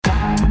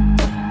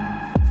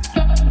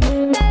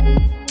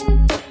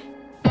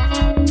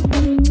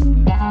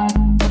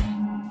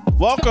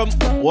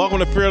Welcome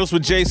to Fearless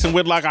with Jason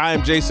Whitlock. I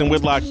am Jason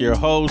Whitlock, your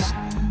host.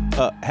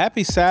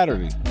 Happy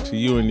Saturday to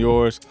you and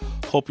yours.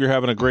 Hope you're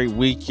having a great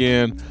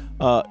weekend.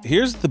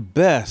 Here's the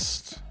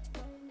best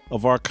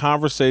of our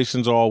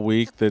conversations all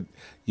week that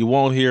you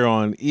won't hear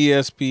on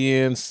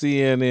ESPN,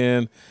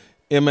 CNN,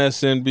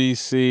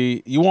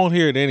 MSNBC. You won't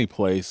hear it any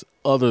place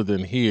other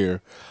than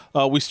here.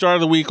 We started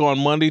the week on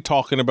Monday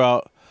talking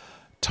about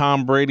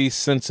Tom Brady's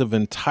sense of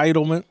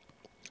entitlement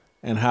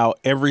and how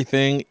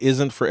everything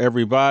isn't for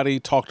everybody.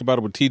 Talked about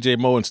it with TJ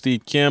Moe and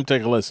Steve Kim.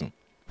 Take a listen.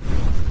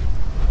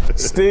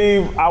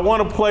 Steve, I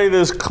want to play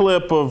this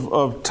clip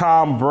of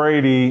Tom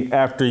Brady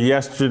after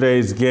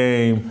yesterday's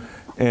game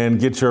and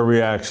get your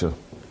reaction.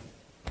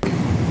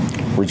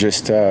 We're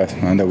just,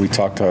 I know we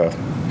talked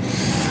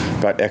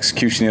about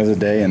execution the other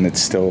day, and it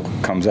still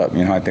comes up.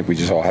 I think we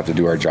just all have to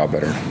do our job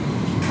better.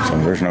 So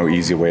there's no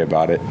easy way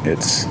about it.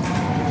 It's,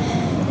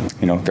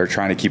 they're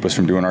trying to keep us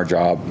from doing our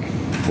job.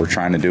 We're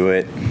trying to do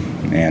it,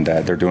 and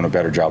they're doing a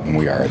better job than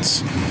we are.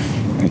 It's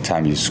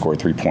anytime you score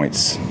 3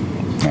 points,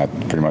 that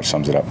pretty much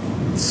sums it up.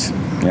 It's,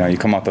 you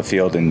come off the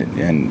field, and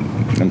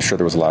I'm sure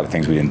there was a lot of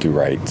things we didn't do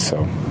right.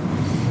 So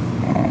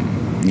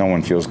no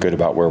one feels good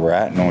about where we're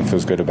at. No one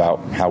feels good about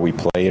how we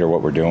played or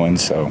what we're doing.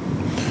 So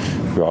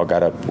we're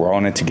all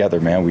in it together,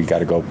 man. We got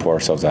to go pull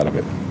ourselves out of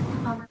it.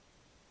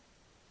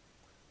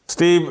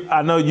 Steve,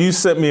 I know you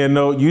sent me a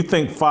note. You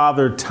think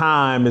Father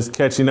Time is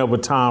catching up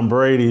with Tom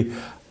Brady.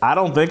 I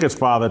don't think it's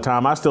Father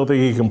Time. I still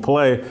think he can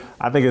play.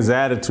 I think his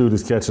attitude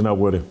is catching up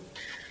with him.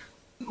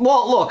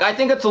 Well, look, I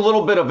think it's a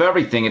little bit of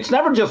everything. It's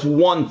never just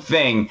one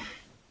thing.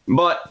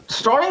 But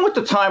starting with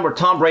the time where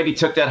Tom Brady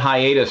took that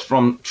hiatus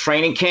from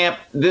training camp,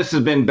 this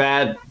has been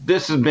bad.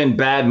 This has been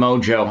bad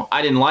mojo.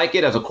 I didn't like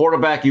it. As a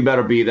quarterback, you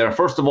better be there.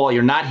 First of all,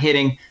 you're not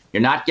hitting.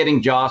 You're not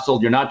getting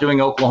jostled. You're not doing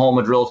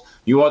Oklahoma drills.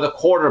 You are the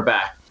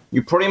quarterback.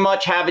 You pretty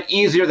much have it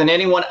easier than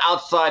anyone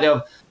outside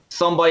of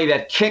somebody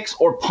that kicks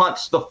or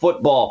punts the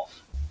football.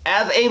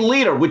 As a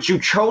leader, which you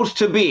chose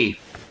to be,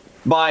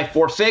 by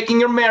forsaking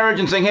your marriage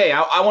and saying, hey,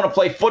 I want to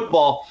play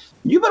football,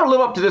 you better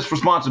live up to this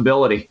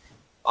responsibility.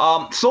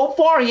 So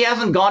far, he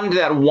hasn't gone into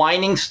that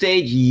whining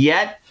stage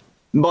yet,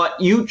 but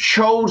you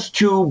chose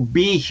to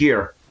be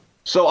here.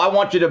 So I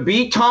want you to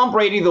be Tom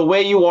Brady the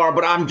way you are,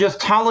 but I'm just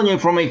telling you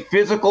from a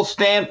physical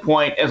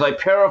standpoint, as I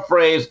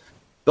paraphrase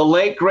the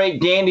late,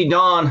 great Dandy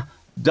Don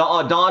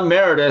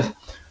Meredith,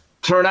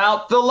 turn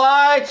out the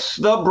lights,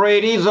 the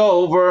Brady's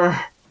over.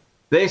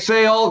 They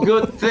say all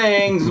good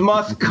things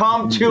must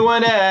come to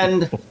an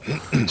end.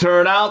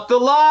 Turn out the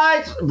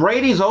lights.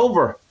 Brady's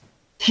over.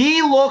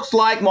 He looks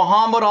like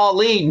Muhammad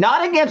Ali,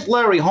 not against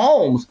Larry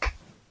Holmes.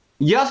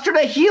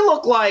 Yesterday, he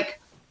looked like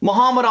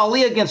Muhammad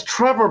Ali against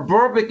Trevor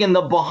Burbick in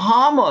the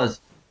Bahamas.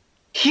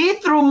 He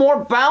threw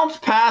more bounce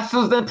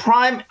passes than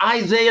prime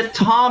Isaiah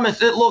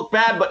Thomas. It looked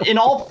bad, but in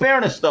all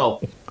fairness,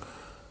 though,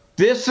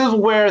 this is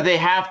where they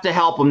have to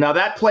help him. Now,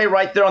 that play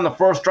right there on the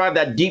first drive,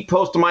 that deep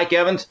post to Mike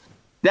Evans,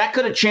 that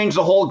could have changed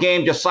the whole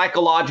game just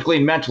psychologically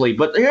and mentally.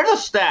 But here's a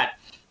stat.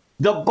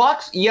 The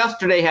Bucs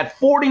yesterday had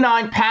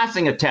 49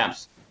 passing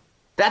attempts.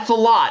 That's a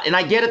lot. And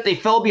I get it. They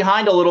fell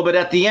behind a little bit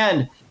at the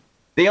end.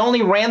 They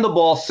only ran the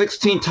ball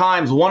 16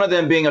 times, one of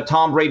them being a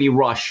Tom Brady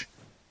rush.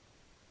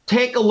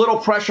 Take a little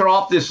pressure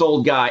off this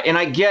old guy. And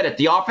I get it.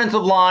 The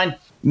offensive line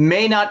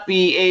may not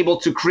be able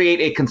to create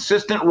a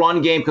consistent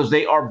run game because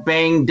they are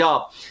banged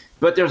up.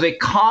 But there's a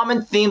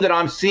common theme that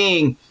I'm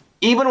seeing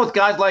even with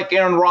guys like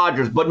Aaron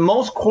Rodgers, but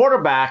most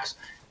quarterbacks,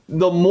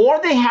 the more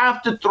they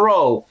have to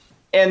throw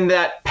and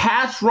that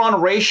pass-run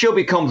ratio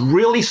becomes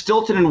really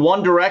stilted in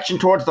one direction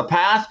towards the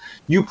pass,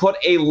 you put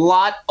a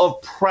lot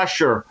of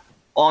pressure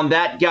on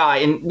that guy.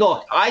 And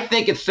look, I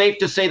think it's safe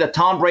to say that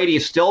Tom Brady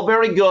is still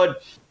very good,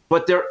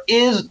 but there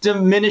is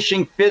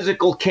diminishing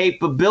physical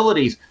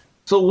capabilities.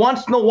 So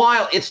once in a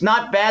while, it's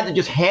not bad to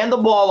just hand the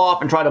ball off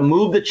and try to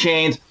move the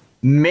chains,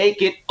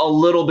 make it a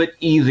little bit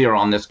easier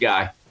on this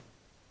guy.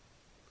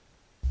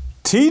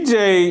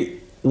 TJ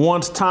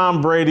wants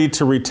Tom Brady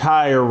to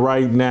retire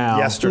right now.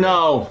 Yesterday.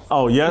 No.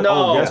 Oh, yeah. No.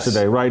 Oh,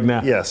 yesterday, right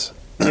now. Yes.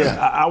 Yeah,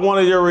 I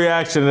wanted your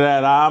reaction to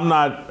that. I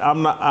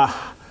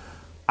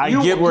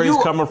get where he's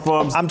coming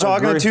from. I'm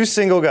talking to two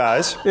single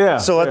guys. Yeah.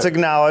 So let's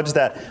acknowledge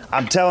that.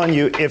 I'm telling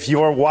you, if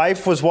your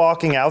wife was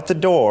walking out the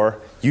door,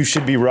 you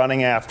should be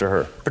running after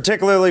her,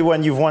 particularly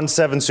when you've won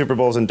 7 Super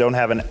Bowls and don't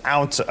have an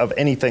ounce of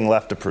anything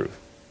left to prove.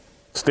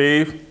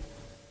 Steve?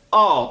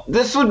 Oh,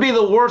 this would be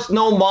the worst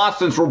no moss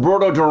since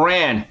Roberto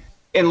Duran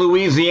in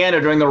Louisiana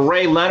during the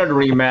Ray Leonard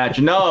rematch.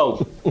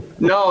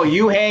 No,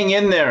 you hang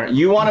in there.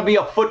 You want to be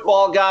a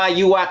football guy,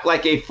 you act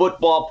like a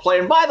football player.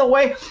 And by the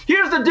way,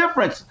 here's the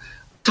difference.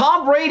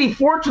 Tom Brady,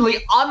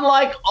 fortunately,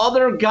 unlike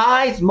other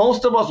guys,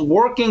 most of us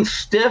working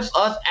stiffs,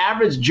 us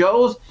average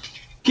Joes,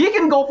 he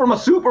can go from a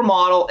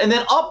supermodel and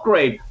then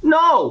upgrade.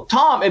 No,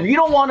 Tom, if you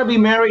don't want to be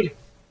married,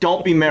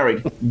 don't be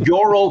married.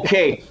 You're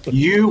okay.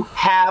 You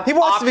have He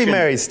wants options. to be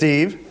married,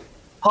 Steve.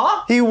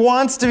 Huh? He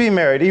wants to be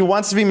married. He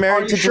wants to be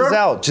married to sure?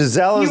 Giselle.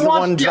 Giselle is the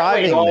one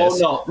driving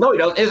this. No, he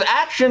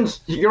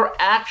doesn't. Your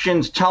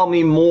actions tell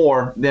me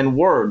more than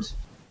words.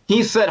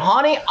 He said,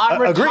 honey,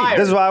 I'm retired. Agreed.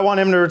 This is why I want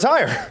him to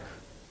retire.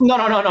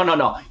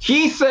 No.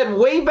 He said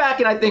way back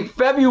in, I think,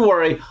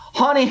 February,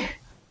 honey,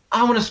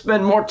 I want to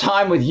spend more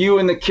time with you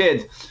and the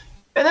kids.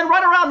 And then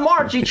right around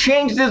March, he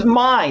changed his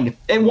mind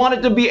and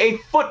wanted to be a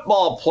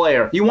football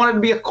player. He wanted to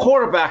be a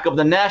quarterback of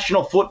the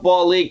National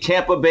Football League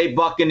Tampa Bay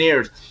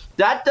Buccaneers.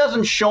 That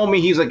doesn't show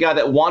me he's a guy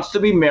that wants to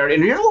be married.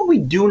 And here's what we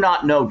do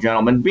not know,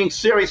 gentlemen, being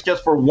serious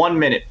just for 1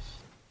 minute.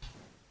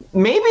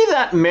 Maybe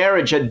that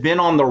marriage had been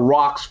on the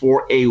rocks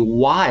for a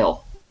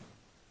while.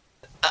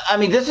 I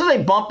mean, this is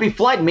a bumpy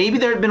flight. Maybe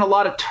there had been a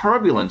lot of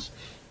turbulence.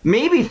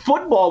 Maybe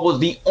football was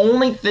the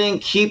only thing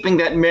keeping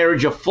that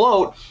marriage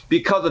afloat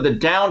because of the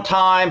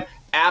downtime,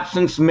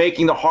 absence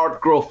making the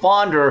heart grow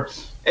fonder.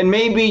 And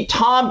maybe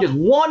Tom just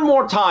one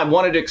more time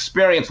wanted to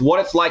experience what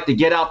it's like to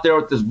get out there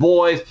with his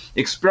boys,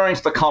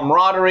 experience the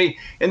camaraderie.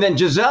 And then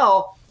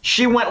Giselle,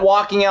 she went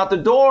walking out the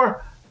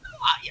door.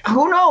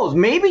 Who knows?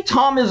 Maybe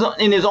Tom is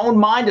in his own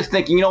mind is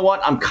thinking, you know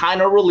what? I'm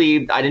kind of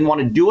relieved. I didn't want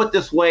to do it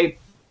this way,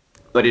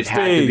 but it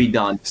had to be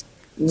done.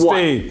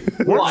 Steve,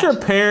 weren't your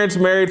parents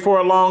married for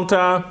a long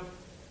time?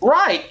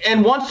 Right.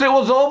 And once it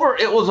was over,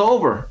 it was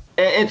over.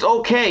 It's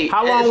okay.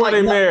 How long were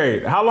they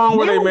married? How long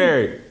were they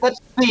married?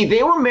 Let's see.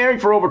 They were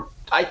married for over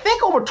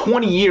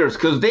 20 years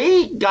because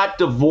they got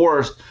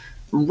divorced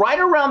right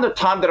around the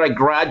time that I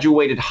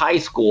graduated high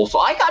school. So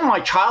I got my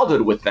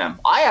childhood with them.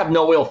 I have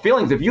no ill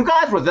feelings. If you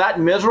guys were that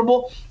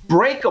miserable,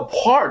 break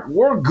apart.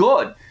 We're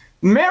good.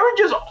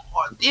 Marriages,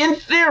 in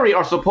theory,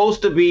 are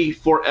supposed to be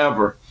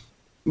forever.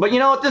 But you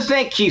know what? This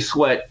ain't Keith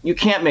Sweat. You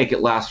can't make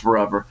it last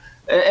forever.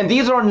 And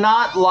these are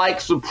not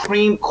like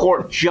Supreme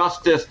Court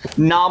justice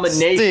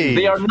nominations. Steve,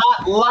 they are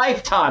not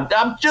lifetime.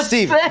 I'm just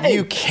Steve, saying.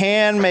 you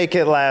can make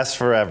it last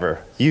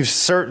forever. You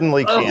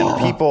certainly can.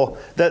 People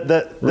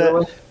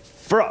Really?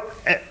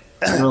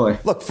 Really?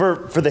 Look,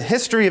 for the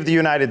history of the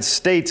United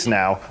States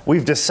now,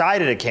 we've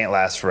decided it can't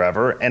last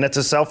forever, and it's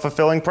a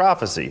self-fulfilling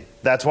prophecy.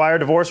 That's why our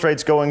divorce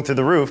rate's going through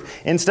the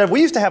roof. Instead,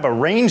 we used to have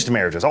arranged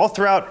marriages all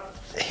throughout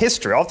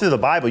history, all through the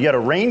Bible. You had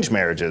arranged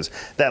marriages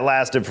that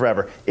lasted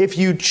forever. If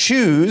you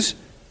choose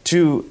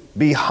to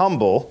be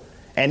humble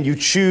and you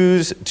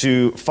choose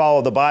to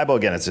follow the Bible,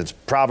 again, it's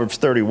Proverbs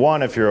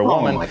 31 if you're a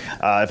woman.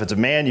 If it's a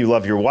man, you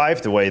love your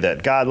wife the way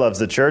that God loves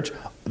the church.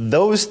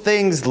 Those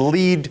things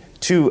lead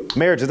to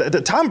marriages.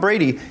 Tom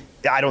Brady,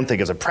 I don't think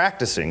is a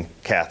practicing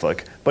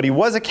Catholic, but he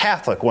was a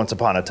Catholic once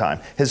upon a time.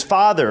 His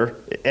father,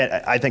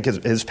 I think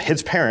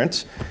his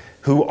parents,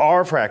 who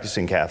are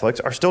practicing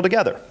Catholics, are still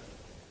together.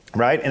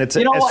 Right? And it's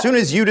as soon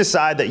as you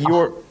decide that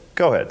you're...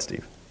 Go ahead,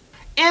 Steve.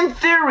 In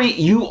theory,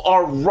 you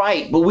are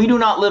right, but we do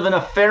not live in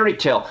a fairy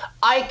tale.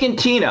 Ike and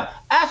Tina.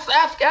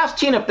 Ask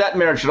Tina if that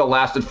marriage should have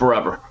lasted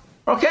forever.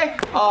 Okay?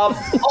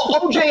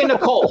 OJ and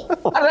Nicole.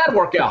 How did that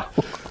work out?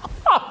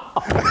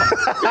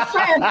 Just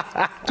saying.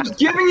 Just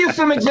giving you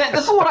some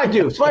examples. This is what I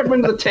do. This is what I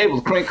bring to the table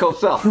with Crane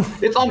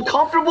Cosell. It's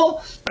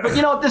uncomfortable, but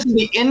you know what? This is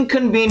the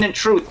inconvenient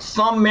truth.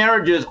 Some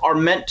marriages are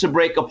meant to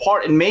break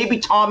apart, and maybe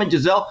Tom and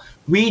Giselle...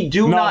 We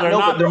do not know.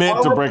 No, they're not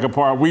meant to break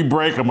apart. We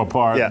break them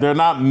apart. Yeah. They're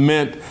not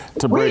meant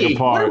to break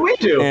apart. What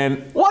did we do?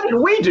 And what did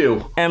we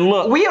do? And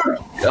look, we are.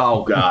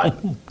 Oh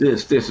God,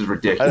 this is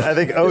ridiculous. I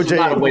think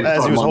OJ,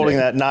 as he was holding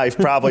that knife,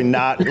 probably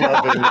not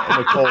loving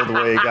Nicole the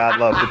way God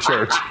loved the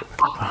church.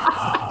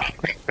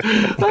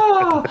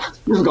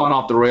 This has gone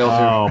off the rails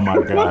here. Oh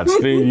my God,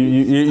 Steve,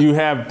 you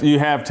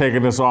have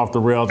taken this off the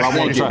rails. I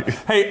want to try.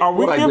 Hey, are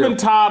we giving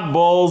Todd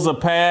Bowles a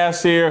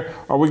pass here?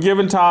 Are we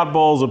giving Todd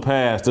Bowles a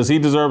pass? Does he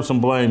deserve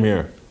some blame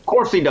here? Of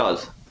course he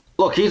does.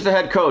 Look, he's the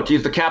head coach.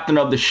 He's the captain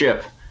of the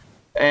ship,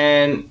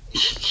 and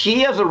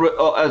he as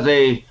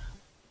a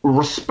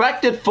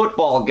respected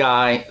football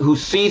guy who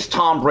sees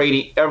Tom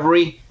Brady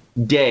every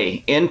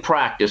day in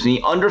practice, and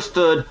he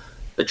understood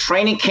the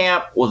training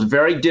camp was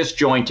very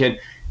disjointed.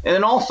 And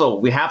then also,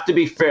 we have to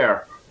be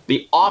fair.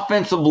 The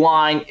offensive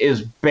line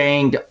is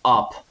banged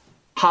up.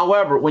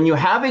 However, when you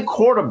have a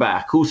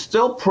quarterback who's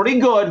still pretty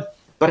good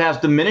but has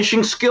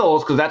diminishing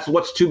skills, because that's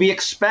what's to be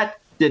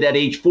expected at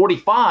age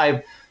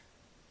 45,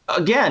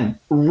 again,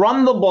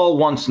 run the ball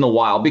once in a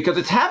while because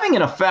it's having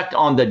an effect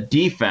on the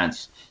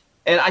defense.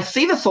 And I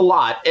see this a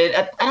lot.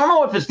 I don't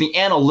know if it's the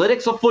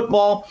analytics of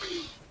football,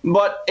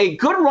 but a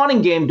good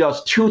running game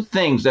does two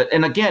things.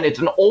 And again, it's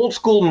an old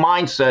school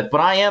mindset,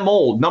 but I am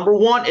old. Number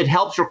one, it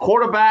helps your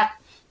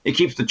quarterback. It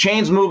keeps the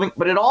chains moving,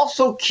 but it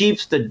also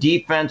keeps the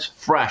defense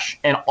fresh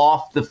and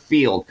off the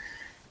field.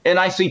 And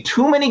I see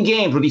too many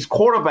games where these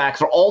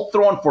quarterbacks are all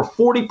throwing for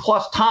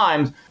 40-plus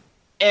times.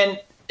 And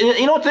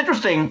you know what's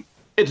interesting?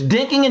 It's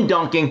dinking and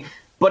dunking,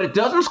 but it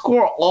doesn't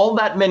score all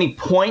that many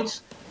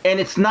points. And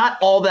it's not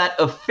all that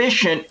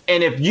efficient.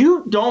 And if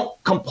you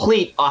don't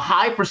complete a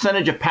high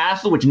percentage of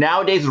passes, which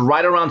nowadays is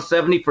right around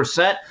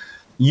 70%,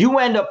 you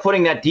end up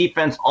putting that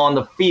defense on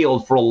the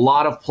field for a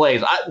lot of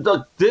plays.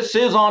 This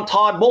is on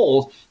Todd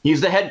Bowles. He's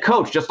the head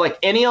coach, just like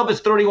any of his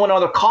 31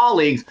 other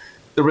colleagues.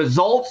 The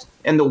results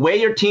and the way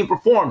your team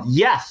performs,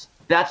 yes,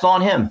 that's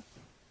on him.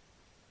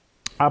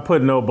 I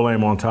put no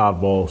blame on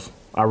Todd Bowles.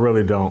 I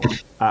really don't.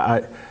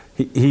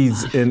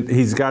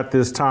 he's got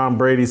this Tom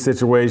Brady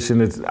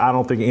situation. I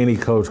don't think any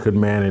coach could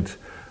manage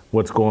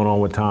what's going on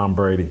with Tom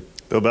Brady.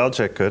 Bill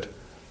Belichick could.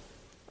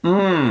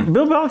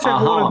 Bill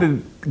Belichick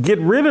wanted to get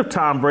rid of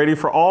Tom Brady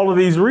for all of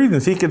these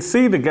reasons. He could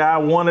see the guy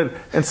wanted,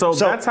 and so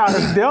that's how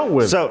he dealt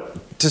with it. So,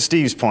 to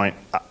Steve's point,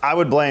 I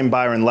would blame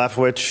Byron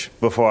Leftwich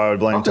before I would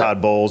blame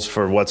Todd Bowles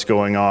for what's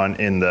going on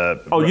in the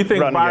you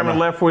think Byron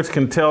Leftwich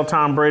can tell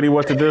Tom Brady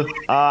what to do?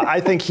 I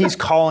think he's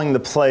calling the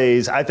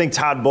plays. I think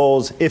Todd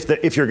Bowles,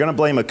 if you're going to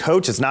blame a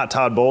coach, it's not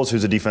Todd Bowles,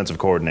 who's a defensive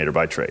coordinator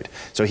by trade.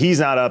 So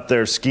he's not up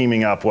there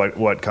scheming up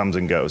what comes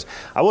and goes.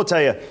 I will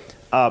tell you,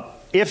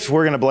 if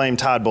we're going to blame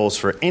Todd Bowles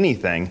for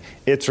anything,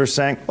 it's for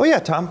saying, oh, yeah,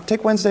 Tom,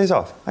 take Wednesdays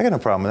off. I got no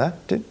problem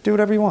with that. Do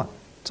whatever you want.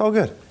 It's all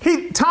good.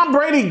 Tom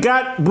Brady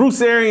got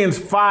Bruce Arians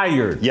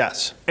fired.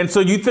 Yes. And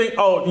so you think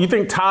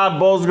Todd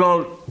Bowles is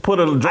going to put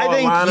a draw line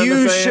in the sand? I think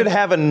you should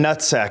have a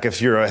nutsack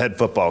if you're a head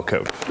football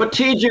coach. But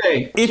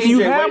TJ, if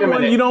you have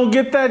one, you don't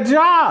get that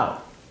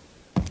job.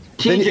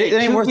 Then it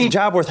ain't worth the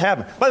job worth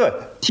having. By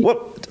the way,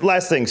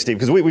 last thing, Steve,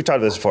 because we've talked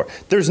about this before.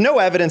 There's no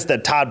evidence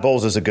that Todd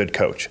Bowles is a good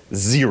coach.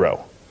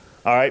 Zero.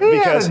 All right, he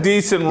had a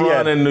decent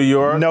run in New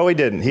York. No, he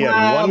didn't. He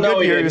had one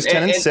good year. He was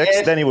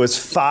 10-6. Then he was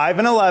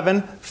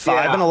 5-11,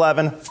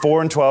 5-11,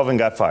 4-12, and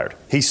got fired.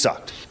 He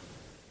sucked.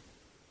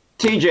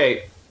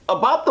 TJ,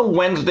 about the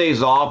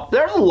Wednesdays off,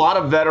 there's a lot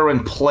of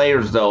veteran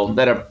players though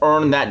that have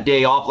earned that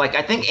day off. Like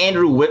I think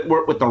Andrew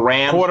Whitworth with the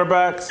Rams.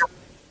 Quarterbacks.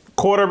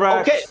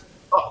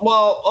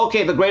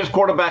 Okay. The greatest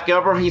quarterback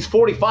ever. He's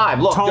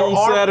 45. Look,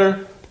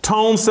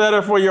 Tone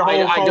setter for your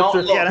whole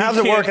culture. Yeah, how's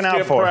it working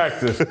out for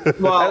practice?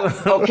 Well,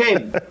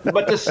 okay,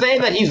 but to say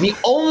that he's the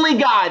only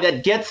guy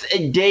that gets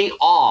a day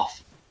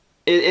off,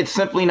 it's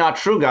simply not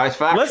true, guys,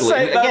 factually. Let's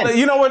say,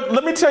 you know what,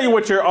 let me tell you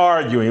what you're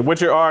arguing. What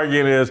you're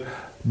arguing is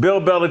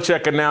Bill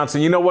Belichick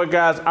announcing, you know what,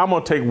 guys, I'm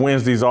going to take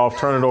Wednesdays off,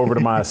 turn it over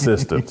to my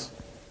assistants.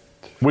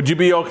 Would you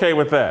be okay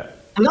with that?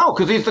 No,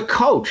 because he's the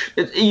coach.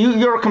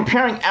 You're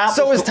comparing apples.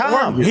 So is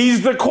Tom.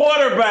 He's the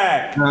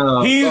quarterback.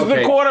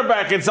 The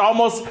quarterback. It's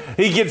almost,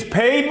 he gets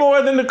paid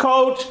more than the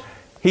coach.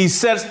 He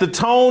sets the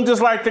tone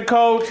just like the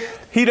coach.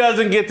 He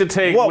doesn't get to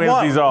take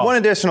Wednesdays off. One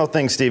additional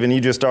thing, Stephen, you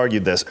just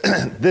argued this.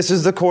 This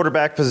is the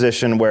quarterback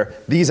position where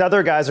these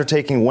other guys are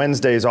taking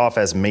Wednesdays off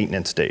as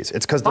maintenance days.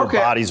 It's because their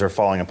bodies are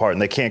falling apart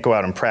and they can't go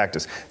out and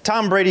practice.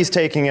 Tom Brady's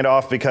taking it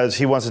off because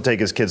he wants to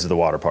take his kids to the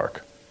water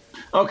park.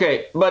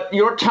 Okay, but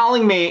you're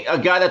telling me a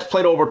guy that's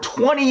played over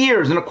 20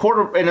 years in a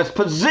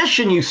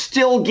position, you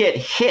still get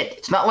hit.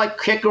 It's not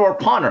like kicker or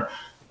punter.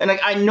 And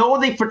I know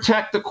they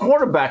protect the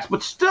quarterbacks,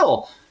 but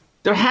still,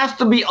 there has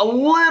to be a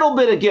little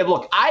bit of give.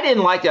 Look, I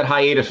didn't like that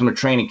hiatus from the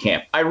training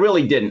camp. I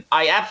really didn't.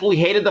 I absolutely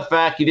hated the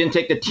fact you didn't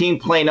take the team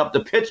plane up to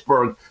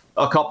Pittsburgh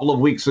a couple of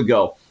weeks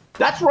ago.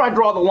 That's where I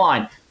draw the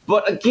line.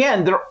 But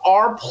again, there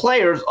are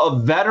players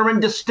of veteran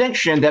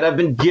distinction that have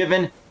been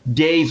given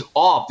days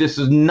off. This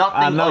is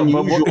nothing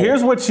unusual. But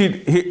here's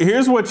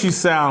what you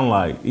sound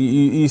like.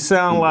 You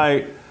sound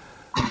like,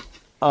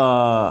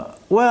 I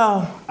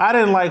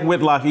didn't like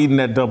Whitlock eating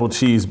that double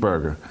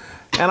cheeseburger.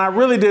 And I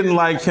really didn't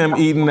like him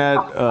eating that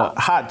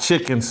hot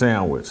chicken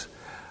sandwich.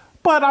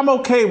 But I'm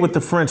okay with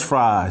the French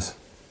fries.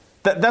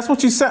 That's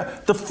what you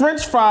said. The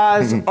French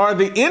fries are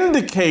the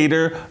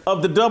indicator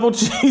of the double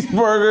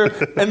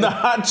cheeseburger and the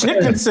hot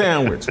chicken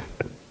sandwich.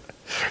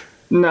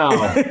 No.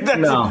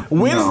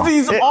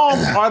 Wednesdays off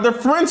are the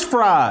French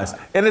fries.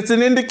 And it's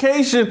an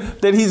indication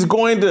that he's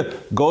going to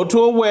go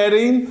to a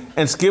wedding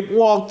and skip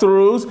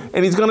walkthroughs,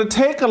 and he's going to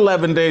take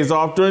 11 days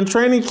off during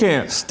training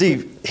camp.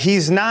 Steve,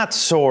 he's not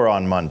sore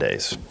on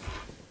Mondays.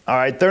 All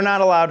right? They're not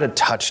allowed to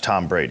touch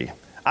Tom Brady.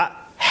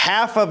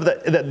 Half of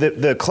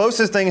the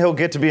closest thing he'll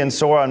get to being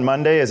sore on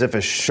Monday is if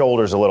his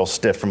shoulder's a little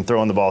stiff from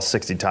throwing the ball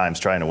 60 times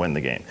trying to win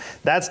the game.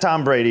 That's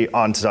Tom Brady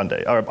on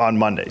Sunday or on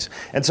Mondays.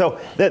 And so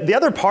the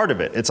other part of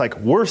it, it's like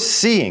we're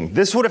seeing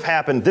this would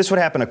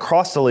happen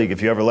across the league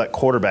if you ever let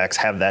quarterbacks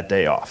have that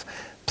day off.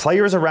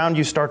 Players around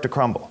you start to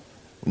crumble.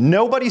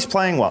 Nobody's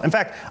playing well. In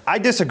fact, I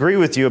disagree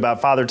with you about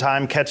Father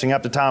Time catching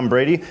up to Tom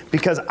Brady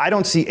because I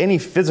don't see any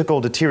physical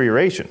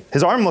deterioration.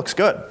 His arm looks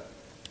good.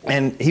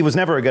 And he was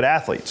never a good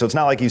athlete, so it's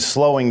not like he's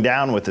slowing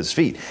down with his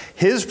feet.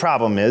 His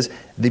problem is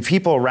the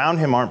people around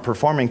him aren't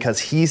performing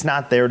because he's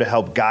not there to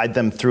help guide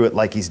them through it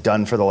like he's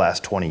done for the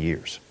last 20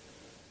 years.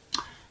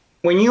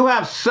 When you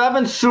have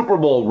 7 Super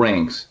Bowl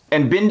rings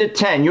and been to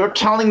 10, you're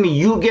telling me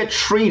you get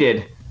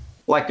treated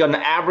like an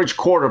average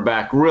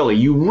quarterback, really?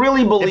 You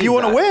really believe If you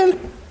want to win.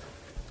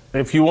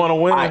 If you want to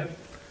win.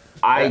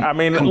 I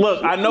mean,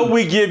 look, I know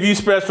we give you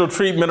special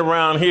treatment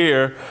around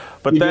here,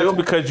 but that's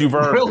because you've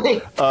earned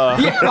it.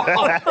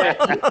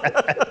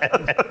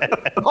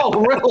 Oh,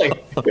 really?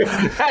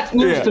 That's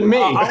news to me.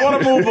 I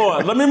want to move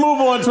on. Let me move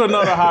on to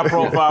another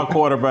high-profile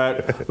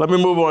quarterback.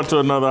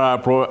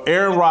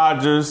 Aaron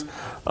Rodgers,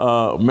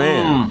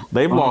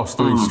 they've lost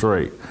 3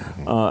 straight.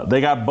 They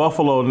got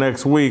Buffalo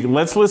next week.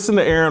 Let's listen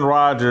to Aaron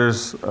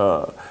Rodgers.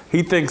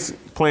 He thinks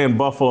playing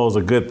Buffalo is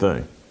a good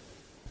thing.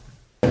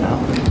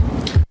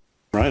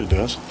 Right, it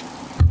does.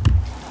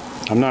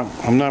 I'm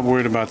not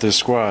worried about this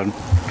squad.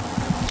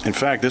 In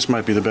fact, this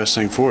might be the best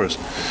thing for us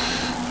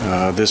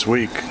this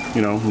week.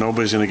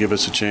 Nobody's going to give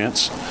us a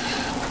chance.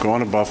 Go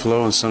on to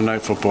Buffalo and Sunday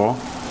Night Football.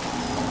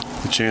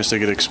 The chance to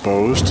get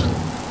exposed.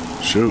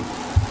 Shoot.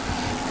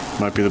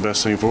 Might be the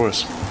best thing for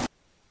us.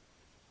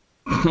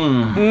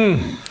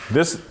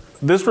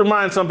 This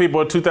reminds some people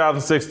of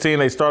 2016.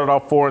 They started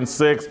off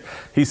 4-6.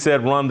 He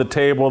said, run the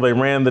table. They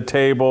ran the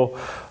table.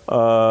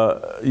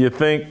 You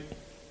think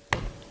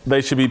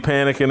they should be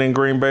panicking in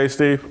Green Bay,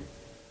 Steve?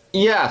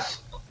 Yes.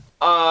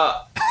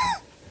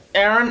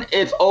 Aaron,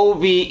 it's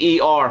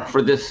OVER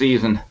for this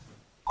season.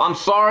 I'm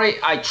sorry.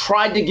 I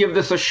tried to give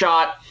this a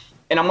shot,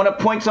 and I'm going to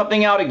point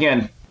something out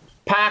again.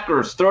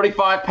 Packers,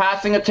 35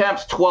 passing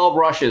attempts, 12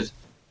 rushes.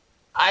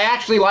 I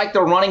actually like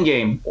their running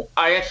game.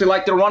 I actually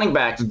like their running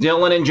backs,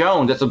 Dillon and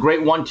Jones. That's a great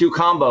 1-2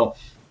 combo.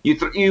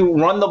 You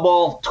run the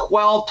ball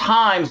 12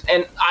 times,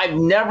 and I've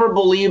never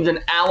believed in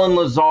Allen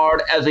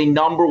Lazard as a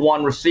number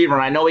one receiver,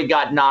 and I know he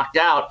got knocked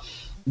out.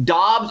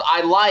 Dobbs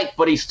I like,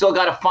 but he's still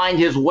got to find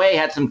his way.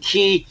 Had some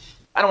key,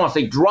 I don't want to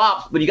say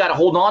drops, but you got to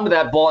hold on to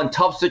that ball in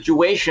tough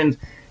situations,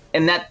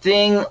 and that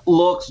thing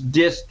looks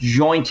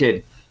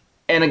disjointed.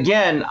 And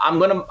again, I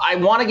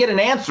want to get an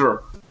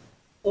answer.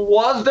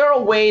 Was there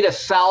a way to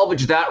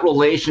salvage that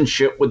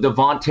relationship with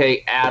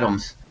Devontae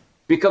Adams?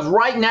 Because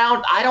right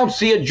now, I don't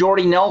see a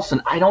Jordy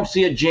Nelson. I don't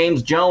see a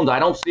James Jones. I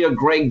don't see a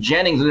Greg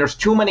Jennings. And there's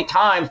too many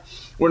times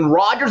when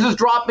Rodgers is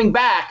dropping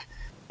back,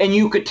 and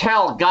you could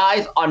tell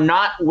guys are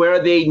not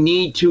where they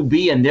need to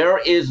be, and there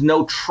is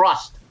no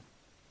trust.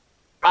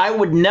 I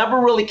would never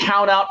really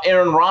count out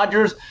Aaron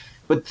Rodgers,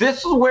 but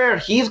this is where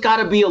he's got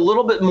to be a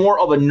little bit more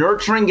of a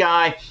nurturing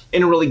guy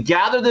and really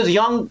gather this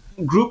young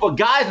group of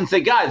guys and say,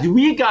 guys,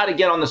 we got to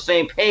get on the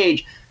same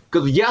page,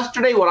 because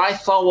yesterday what I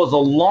saw was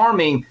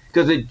alarming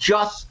because it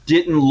just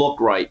didn't look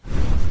right.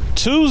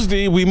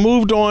 Tuesday, we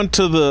moved on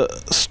to the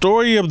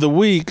story of the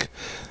week,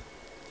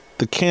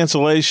 the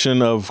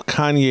cancellation of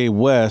Kanye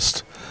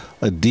West.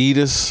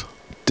 Adidas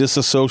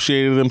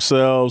disassociated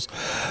themselves.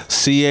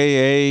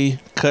 CAA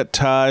cut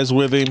ties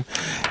with him.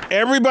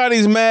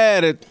 Everybody's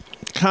mad at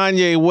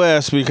Kanye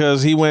West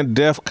because he went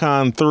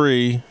DEFCON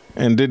 3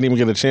 and didn't even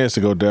get a chance to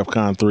go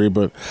DEFCON 3,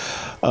 but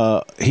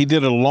he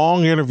did a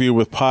long interview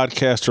with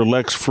podcaster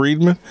Lex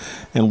Friedman,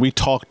 and we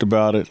talked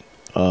about it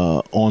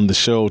on the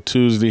show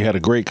Tuesday, had a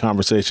great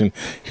conversation.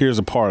 Here's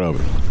a part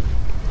of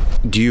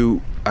it. Do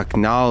you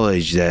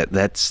acknowledge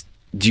that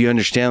do you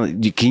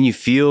understand, can you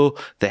feel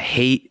the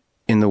hate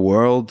in the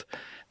world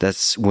that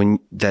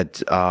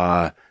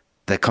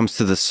comes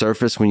to the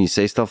surface when you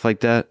say stuff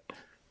like that?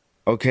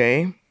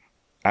 Okay.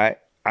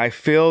 I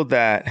feel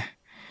that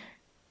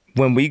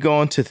when we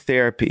go into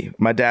therapy,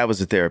 my dad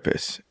was a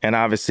therapist, and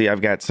obviously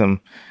I've got some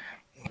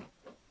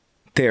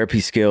therapy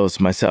skills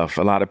myself.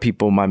 A lot of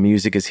people, my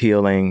music is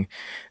healing.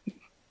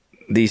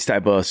 These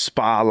type of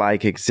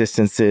spa-like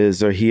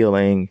existences are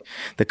healing.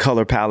 The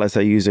color palettes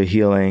I use are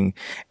healing,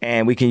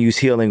 and we can use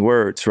healing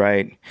words,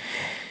 right?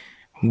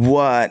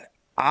 What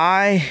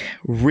I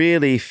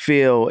really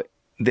feel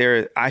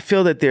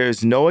that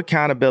there's no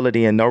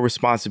accountability and no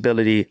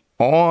responsibility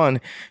on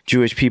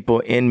Jewish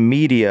people in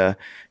media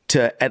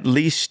to at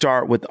least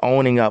start with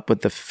owning up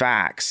with the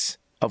facts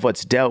of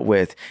what's dealt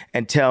with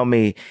and tell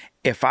me,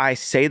 if I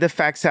say the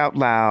facts out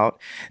loud,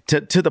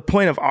 to the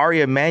point of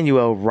Ari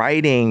Emanuel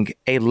writing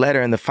a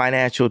letter in the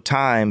Financial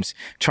Times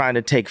trying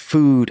to take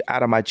food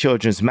out of my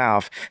children's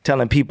mouth,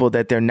 telling people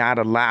that they're not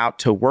allowed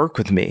to work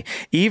with me.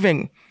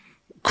 Even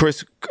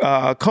Chris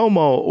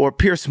Como or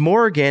Pierce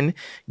Morgan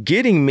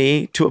getting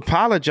me to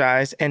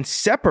apologize and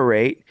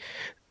separate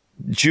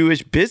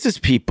Jewish business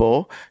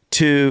people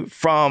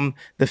from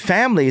the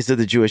families of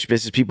the Jewish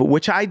business people,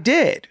 which I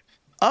did.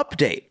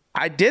 Update.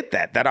 I did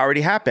that. That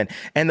already happened.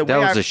 And that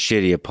was a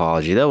shitty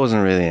apology. That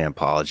wasn't really an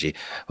apology.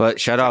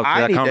 But shout out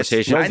to that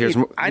conversation.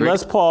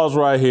 Let's pause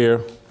right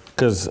here,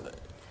 because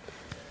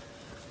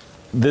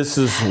this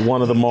is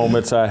one of the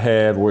moments I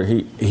had where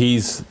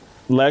he's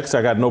Lex,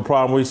 I got no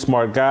problem with you,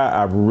 smart guy.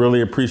 I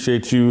really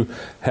appreciate you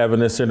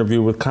having this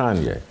interview with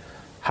Kanye.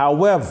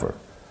 However,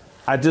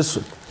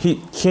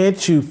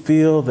 can't you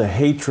feel the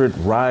hatred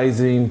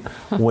rising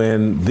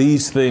when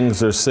these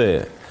things are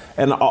said?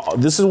 And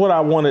this is what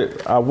I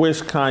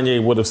wish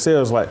Kanye would have said. It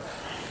was like,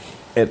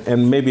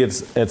 and maybe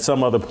it's at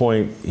some other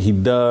point he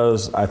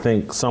does, I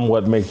think,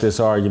 somewhat make this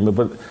argument,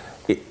 but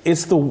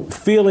it's the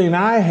feeling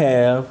I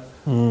have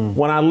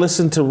when I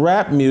listen to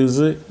rap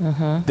music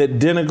that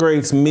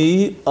denigrates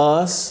me,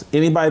 us,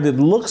 anybody that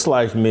looks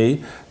like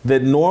me,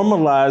 that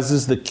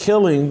normalizes the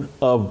killing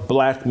of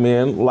black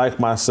men like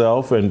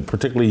myself, and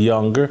particularly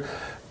younger.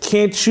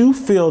 Can't you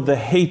feel the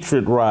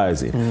hatred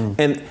rising?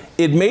 And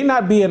it may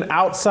not be an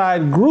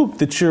outside group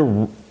that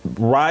you're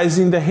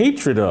rising the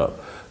hatred of.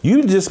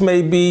 You just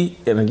may be,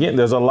 and again,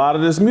 there's a lot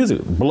of this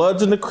music,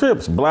 Bloods and the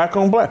Crips, black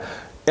on black,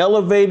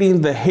 elevating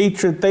the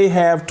hatred they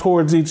have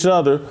towards each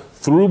other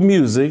through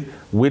music,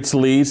 which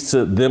leads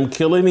to them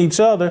killing each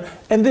other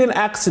and then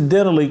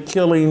accidentally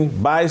killing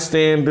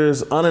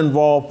bystanders,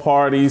 uninvolved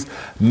parties,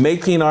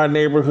 making our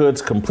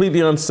neighborhoods completely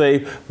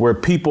unsafe where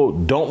people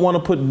don't want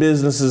to put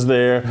businesses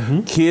there,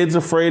 kids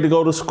afraid to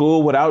go to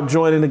school without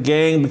joining a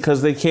gang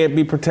because they can't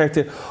be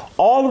protected.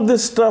 All of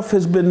this stuff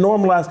has been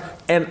normalized,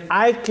 and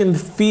I can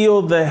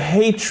feel the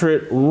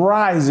hatred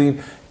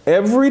rising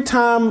every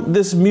time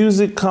this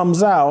music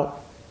comes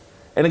out.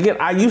 And again,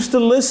 I used to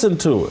listen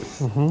to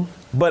it.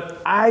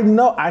 But I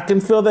know I can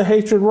feel the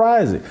hatred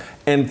rising.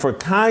 And for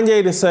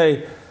Kanye to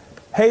say,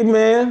 hey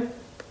man,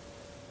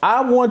 I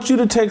want you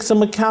to take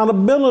some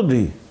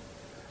accountability.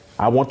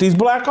 I want these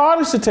black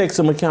artists to take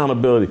some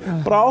accountability.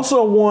 But I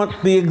also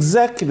want the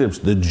executives,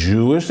 the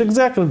Jewish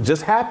executives,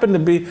 just happen to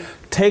be,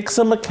 take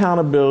some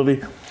accountability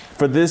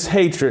for this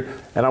hatred.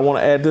 And I want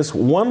to add this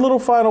one little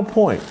final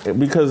point,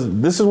 because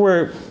this is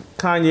where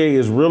Kanye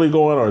is really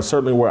going, or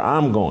certainly where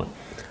I'm going.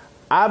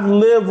 I've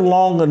lived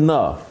long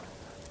enough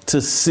to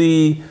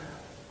see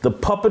the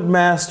puppet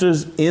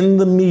masters in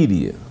the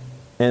media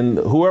and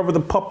whoever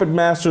the puppet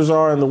masters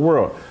are in the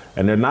world.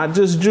 And they're not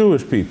just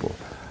Jewish people.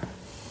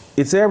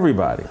 It's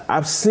everybody.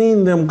 I've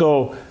seen them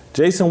go.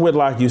 Jason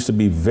Whitlock used to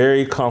be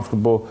very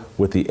comfortable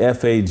with the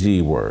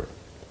FAG word.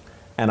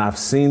 And I've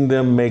seen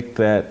them make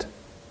that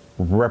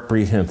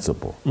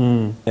reprehensible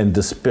and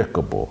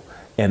despicable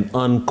and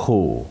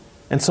uncool.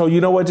 And so you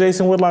know what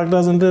Jason Whitlock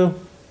doesn't do?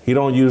 He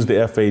don't use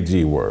the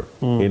FAG word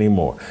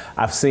anymore.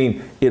 I've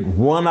seen it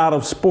run out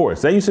of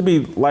sports. That used to be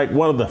like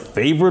one of the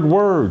favorite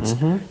words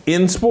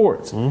in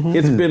sports.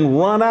 It's been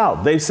run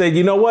out. They said,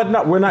 you know what?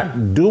 No, we're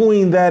not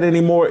doing that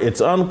anymore.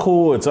 It's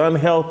uncool. It's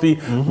unhealthy.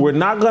 We're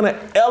not going to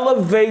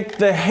elevate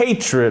the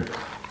hatred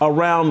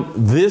around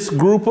this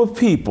group of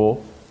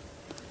people,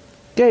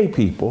 gay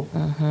people.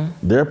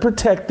 They're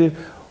protected.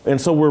 And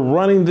so we're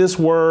running this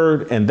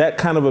word and that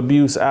kind of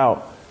abuse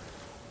out.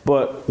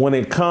 But when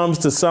it comes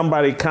to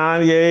somebody,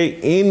 Kanye,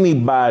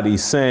 anybody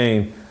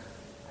saying,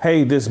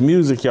 hey, this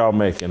music y'all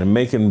making and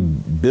making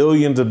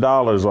billions of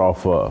dollars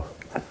off of,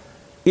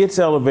 it's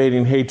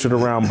elevating hatred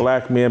around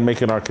black men,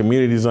 making our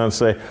communities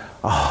unsafe.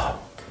 Oh,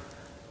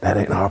 that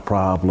ain't our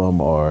problem,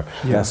 or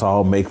that's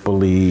all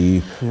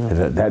make-believe.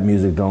 That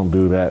music don't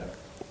do that.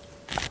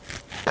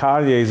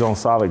 Kanye's on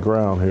solid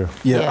ground here.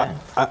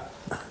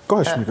 Go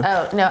ahead,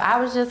 Shamika. No,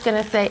 I was just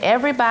going to say,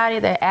 everybody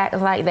that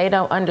acts like they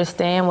don't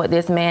understand what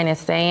this man is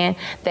saying,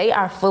 they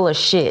are full of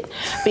shit.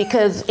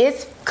 Because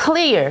it's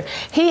clear.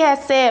 He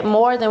has said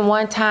more than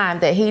one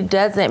time that he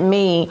doesn't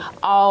mean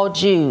all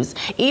Jews.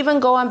 Even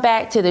going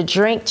back to the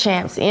Drink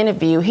Champs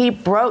interview, he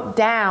broke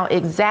down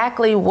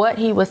exactly what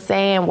he was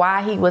saying,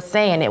 why he was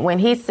saying it. When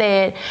he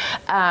said,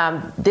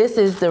 this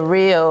is the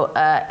real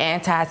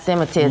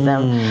anti-Semitism.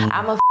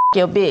 I'ma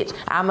your bitch.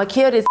 I'ma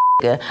kill this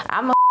nigga.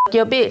 I'ma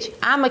your bitch.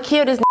 I'ma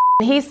kill this nigga.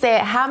 He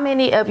said, how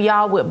many of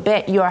y'all would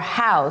bet your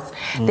house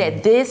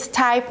that these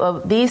type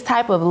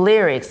of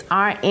lyrics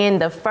aren't in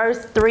the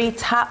first 3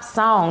 top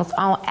songs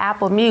on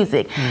Apple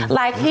Music?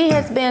 Like, he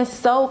has been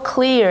so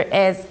clear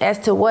as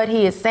to what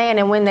he is saying.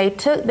 And when they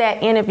took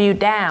that interview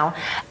down,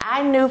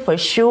 I knew for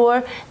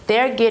sure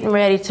they're getting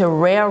ready to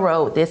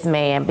railroad this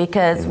man,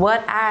 because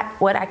what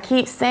I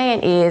keep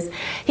saying is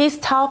he's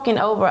talking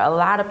over a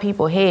lot of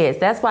people's heads.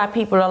 That's why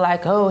people are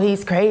like, oh,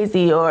 he's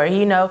crazy, or,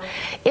 you know,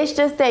 it's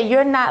just that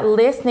you're not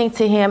listening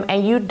to him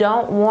and you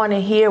don't want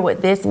to hear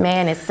what this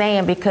man is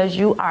saying because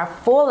you are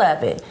full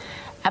of it.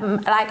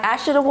 Like, I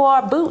should have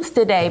wore boots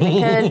today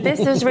because this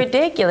is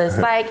ridiculous.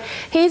 Like,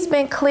 he's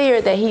been clear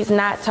that he's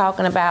not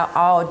talking about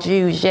all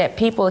Jews, yet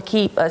people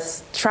keep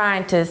us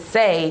trying to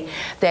say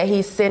that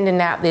he's sending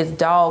out this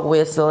dog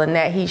whistle and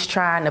that he's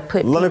trying to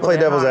put Let me play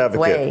devil's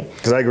advocate,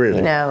 because I agree with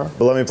you.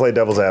 But let me play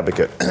devil's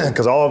advocate,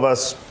 because all of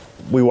us,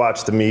 we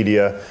watch the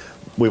media,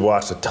 we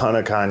watched a ton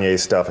of Kanye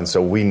stuff, and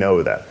so we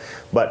know that.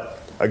 But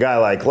a guy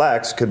like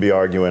Lex could be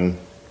arguing,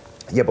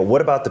 yeah, but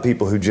what about the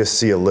people who just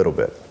see a little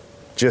bit?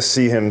 Just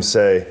see him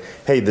say,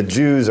 hey, the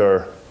Jews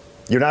you're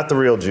not the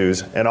real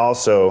Jews, and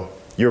also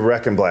you're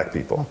wrecking black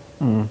people.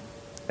 And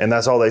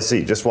that's all they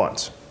see, just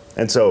once.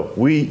 And so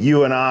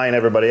you and I and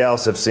everybody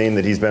else have seen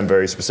that he's been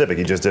very specific.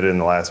 He just did it in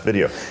the last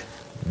video.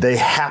 They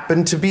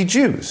happen to be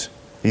Jews.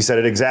 He said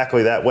it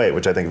exactly that way,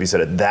 which I think if he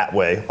said it that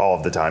way all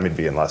of the time, he'd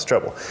be in less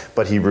trouble.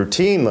 But he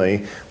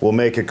routinely will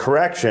make a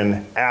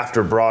correction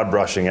after broad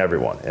brushing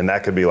everyone, and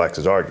that could be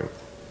Lex's argument.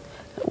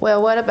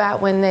 Well, what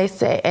about when they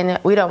say, and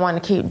we don't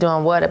want to keep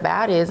doing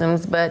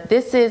whataboutisms, but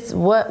this is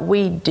what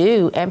we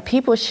do, and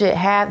people should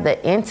have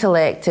the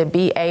intellect to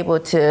be able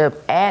to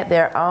add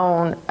their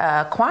own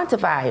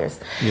quantifiers.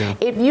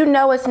 If you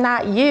know it's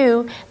not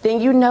you,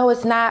 then you know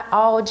it's not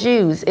all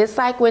Jews. It's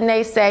like when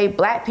they say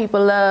black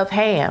people love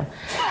ham.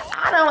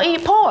 I don't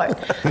eat pork.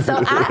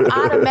 So I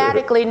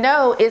automatically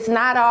know it's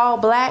not all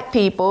black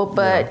people,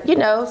 but, you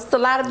know, it's a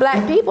lot of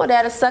black people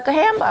that'll suck a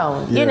ham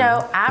bone. You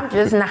know, I'm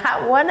just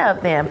not one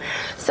of them.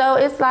 So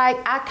it's like,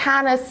 I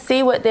kind of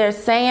see what they're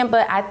saying,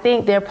 but I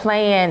think they're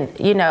playing,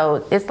 you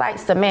know, it's like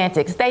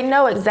semantics. They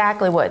know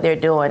exactly what they're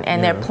doing,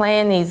 and they're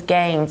playing these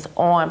games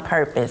on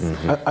purpose.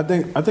 I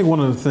think one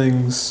of the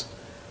things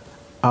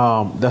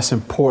that's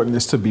important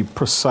is to be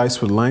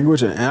precise with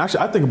language. And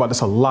actually, I think about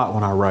this a lot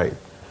when I write.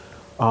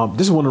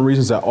 This is one of the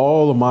reasons that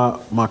all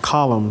of my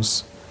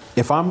columns,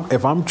 if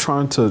I'm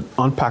trying to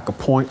unpack a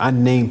point, I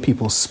name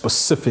people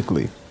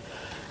specifically.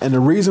 And the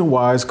reason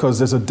why is because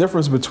there's a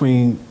difference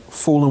between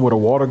fooling with a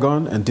water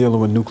gun and dealing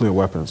with nuclear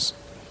weapons.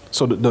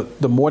 So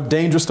the more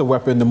dangerous the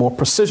weapon, the more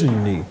precision you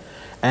need.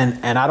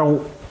 And I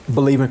don't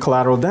believe in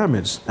collateral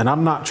damage. And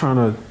I'm not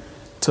trying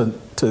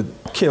to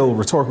kill,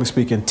 rhetorically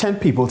speaking, 10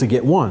 people to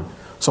get one.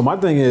 So my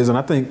thing is, and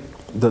I think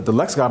the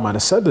Lex guy might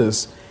have said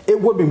this, it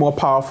would be more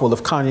powerful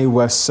if Kanye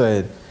West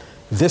said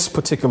this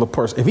particular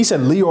person, if he said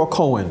Leor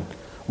Cohen,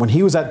 when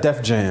he was at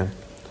Def Jam,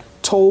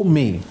 told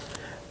me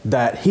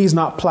that he's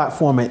not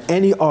platforming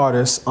any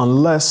artist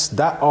unless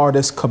that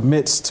artist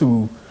commits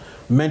to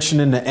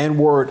mentioning the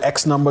N-word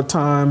X number of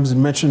times,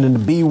 mentioning the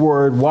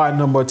B-word Y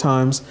number of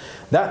times.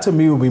 That to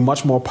me would be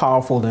much more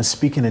powerful than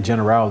speaking in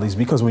generalities,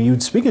 because when you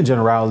speak in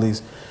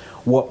generalities,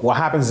 what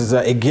happens is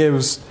that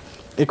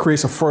it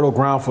creates a fertile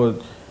ground for,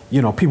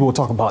 people will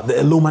talk about the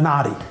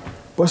Illuminati.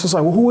 But it's just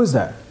like, well, who is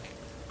that?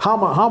 How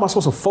am I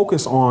supposed to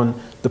focus on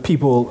the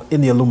people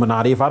in the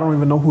Illuminati if I don't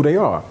even know who they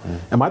are?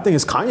 And my thing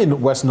is, Kanye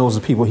West knows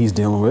the people he's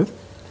dealing with.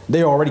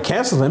 They already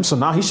canceled him, so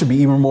now he should be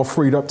even more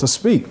freed up to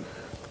speak.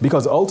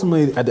 Because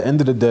ultimately, at the end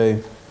of the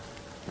day,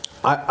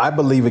 I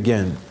believe,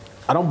 again,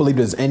 I don't believe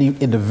there's any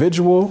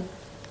individual,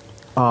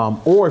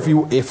 or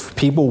if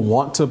people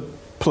want to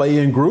play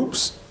in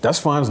groups, that's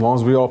fine as long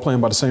as we're all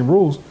playing by the same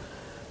rules.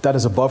 That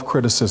is above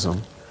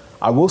criticism.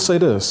 I will say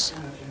this,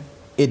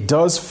 it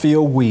does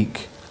feel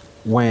weak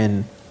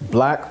when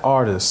black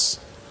artists,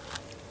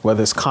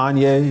 whether it's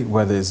Kanye,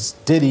 whether it's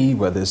Diddy,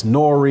 whether it's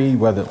Nori,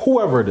 whether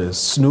whoever it is,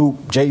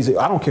 Snoop, Jay-Z,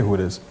 I don't care who it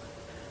is,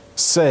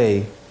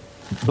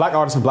 black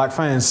artists and black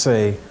fans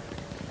say,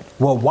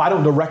 well, why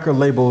don't the record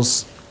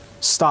labels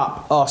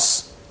stop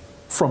us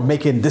from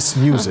making this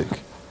music?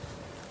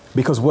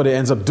 Because what it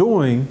ends up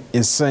doing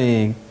is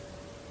saying,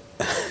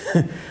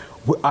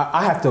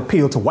 I have to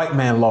appeal to white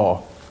man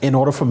law in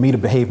order for me to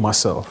behave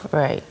myself.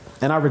 Right.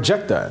 And I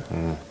reject that.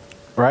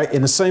 Right?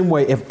 In the same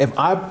way, if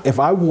I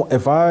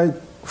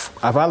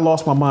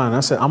lost my mind and I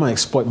said, I'm gonna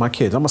exploit my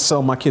kids, I'm gonna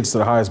sell my kids to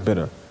the highest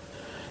bidder.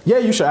 Yeah,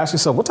 you should ask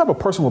yourself, what type of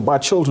person would buy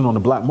children on the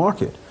black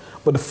market?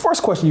 But the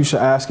first question you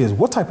should ask is,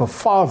 what type of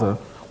father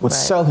would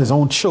sell his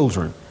own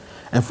children?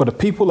 And for the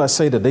people that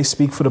say that they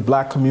speak for the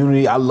black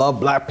community, I love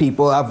black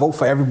people, I vote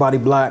for everybody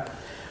black,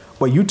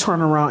 but you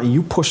turn around and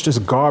you push this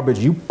garbage,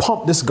 you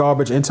pump this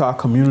garbage into our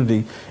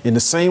community in the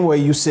same way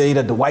you say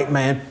that the white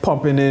man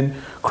pumping in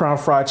Crown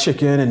Fried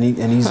Chicken and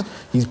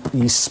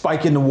he's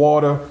spiking the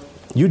water.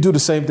 You do the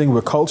same thing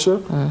with culture.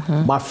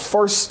 My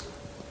first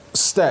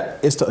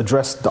step is to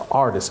address the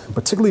artists,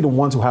 particularly the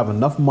ones who have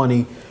enough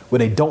money where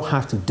they don't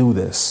have to do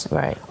this.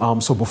 Right.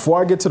 So before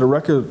I get to the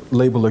record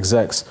label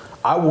execs,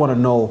 I want to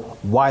know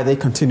why they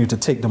continue to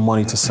take the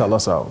money to sell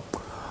us out.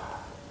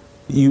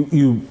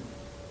 You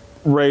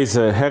raise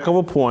a heck of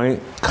a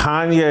point.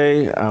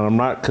 Kanye, and I'm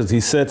not, because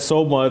he said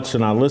so much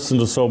and I listened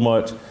to so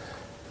much,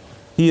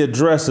 he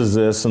addresses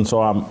this, and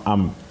so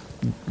I'm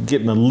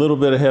getting a little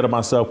bit ahead of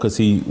myself because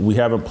we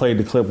haven't played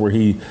the clip where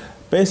he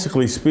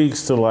basically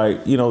speaks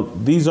to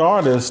these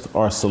artists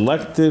are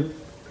selected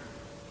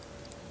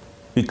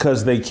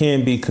because they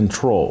can be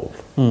controlled.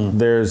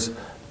 There's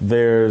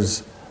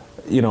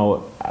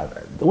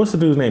what's the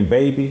dude's name?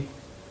 Baby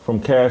from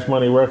Cash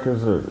Money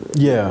Records?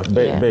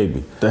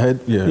 Baby. The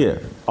head? Yeah.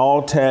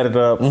 All tatted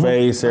up,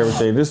 face,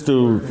 everything. This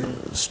dude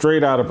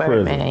straight out of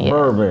prison.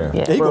 Birdman.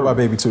 Yeah. He go by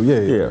Baby too,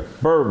 yeah.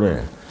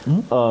 Birdman.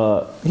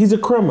 He's a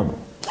criminal.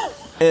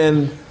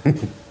 And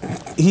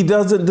he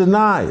doesn't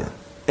deny it.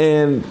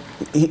 And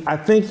I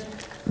think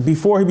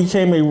before he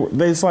became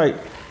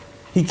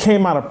he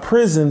came out of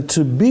prison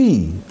to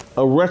be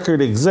a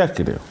record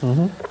executive.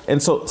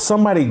 And so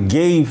somebody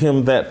gave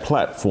him that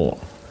platform.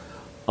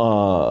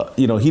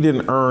 He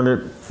didn't earn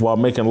it while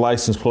making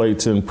license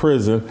plates in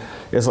prison.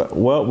 It's like,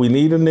 well, we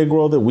need a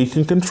Negro that we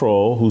can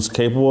control, who's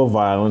capable of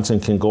violence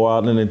and can go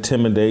out and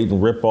intimidate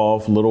and rip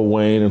off Lil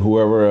Wayne and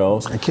whoever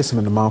else. And kiss him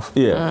in the mouth.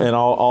 Yeah, and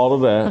all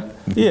of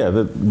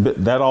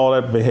that. All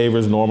that behavior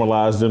is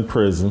normalized in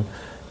prison.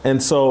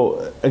 And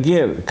so,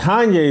 again,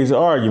 Kanye's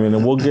argument,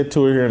 and we'll get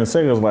to it here in a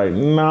second, is like,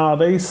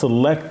 they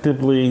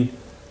selectively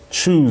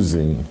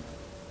choosing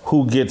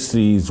who gets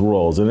these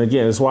roles. And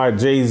again, it's why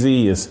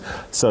Jay-Z is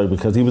so,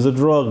 because he was a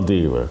drug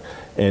dealer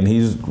and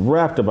he's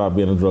rapped about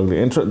being a drug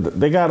dealer. And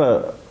they got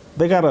a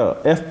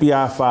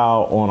FBI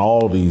file on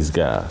all these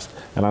guys.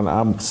 And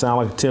I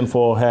sound like a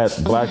tinfoil hat,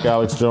 Black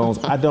Alex Jones.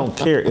 I don't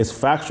care. It's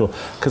factual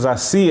because I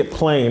see it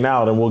playing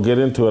out, and we'll get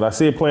into it. I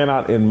see it playing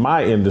out in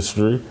my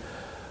industry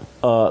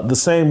the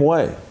same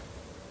way.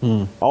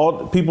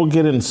 All people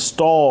get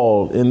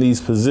installed in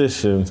these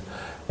positions.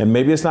 And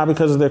maybe it's not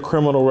because of their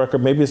criminal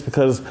record. Maybe it's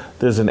because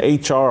there's an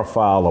HR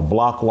file a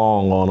block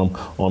long on them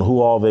on who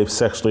all they've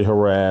sexually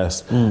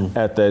harassed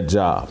at that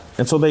job.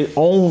 And so they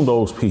own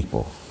those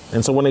people.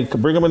 And so when they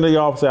bring them into the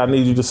office, I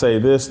need you to say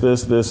this,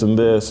 this, this, and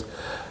this.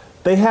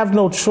 they have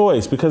no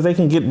choice because they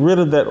can get rid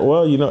of that.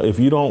 Well, if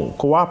you don't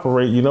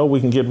cooperate, we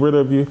can get rid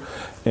of you,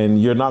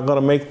 and you're not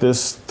going to make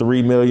this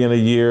 $3 million a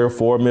year,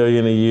 $4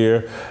 million a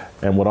year,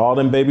 and with all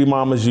them baby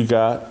mamas you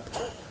got,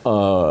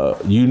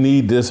 you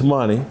need this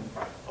money,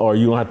 or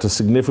you have to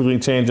significantly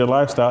change your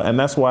lifestyle, and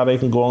that's why they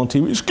can go on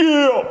TV.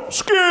 Skill.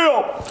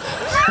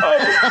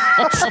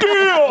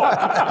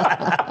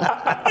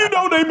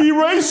 They be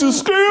racist,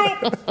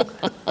 Skill.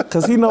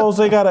 Because he knows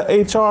they got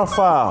an HR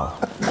file.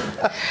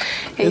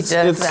 He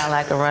does sound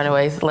like a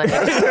runaway slave.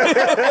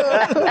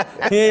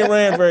 He ain't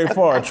ran very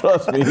far,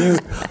 trust me. He's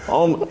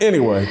on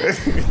anyway.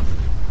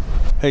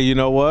 Hey, you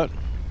know what?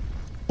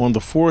 On the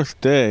fourth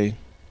day,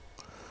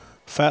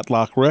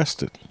 Fatlock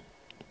rested.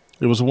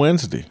 It was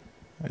Wednesday,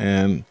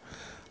 and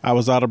I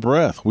was out of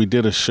breath. We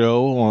did a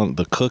show on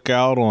the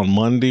Cookout on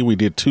Monday. We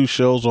did 2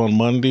 shows on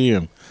Monday,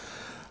 and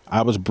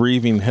I was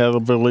breathing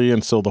heavily,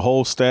 and so the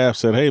whole staff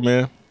said, hey,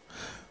 man,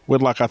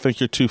 Whitlock, I think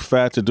you're too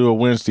fat to do a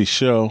Wednesday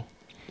show.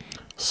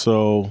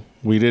 So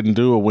we didn't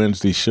do a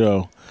Wednesday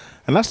show.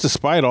 And that's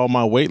despite all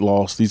my weight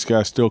loss. These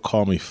guys still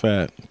call me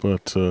fat.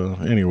 But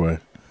anyway,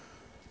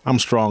 I'm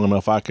strong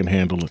enough. I can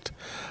handle it.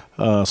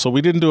 So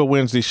we didn't do a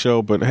Wednesday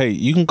show. But, hey,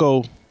 you can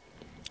go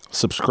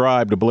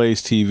subscribe to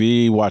Blaze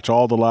TV, watch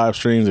all the live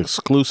streams,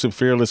 exclusive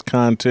Fearless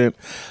content,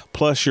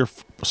 plus you're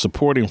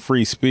supporting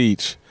free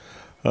speech.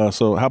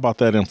 So how about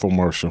that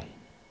infomercial?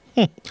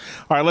 All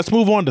right, let's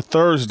move on to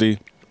Thursday.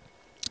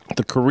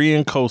 The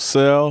Korean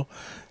Cosell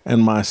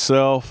and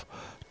myself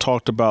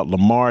talked about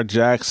Lamar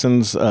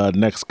Jackson's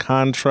next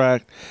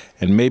contract,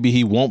 and maybe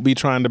he won't be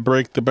trying to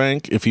break the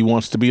bank if he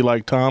wants to be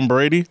like Tom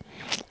Brady.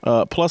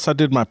 Plus, I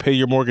did my Pay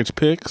Your Mortgage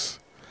picks.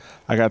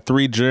 I got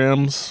 3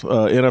 gems,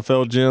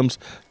 NFL gems,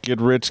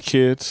 get rich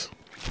kids.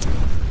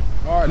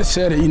 I already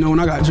said it, when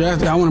I got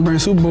drafted, I want to bring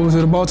Super Bowls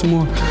to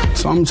Baltimore,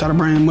 so I'm going to try to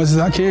bring as much as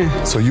I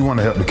can. So you want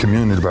to help the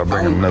community by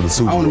bringing another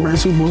Super Bowl? I want to bring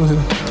Super Bowls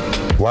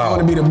here. Wow. I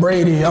want to be the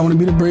Brady. I want to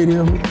be the Brady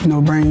of,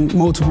 bring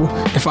multiple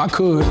if I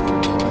could.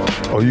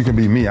 Oh, you can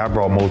be me. I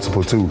brought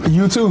multiple too.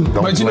 You too. Don't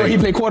but play. He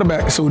played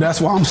quarterback, so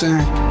that's why I'm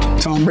saying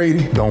Tom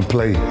Brady. Don't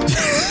play.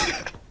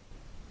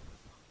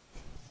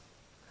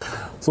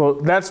 So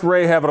that's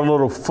Ray having a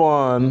little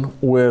fun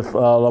with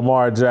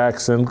Lamar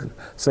Jackson,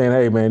 saying,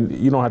 hey, man,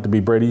 you don't have to be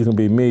Brady, you can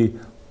be me.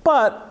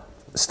 But,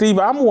 Steve,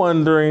 I'm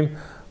wondering,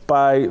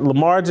 by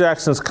Lamar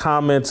Jackson's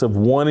comments of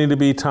wanting to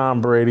be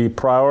Tom Brady,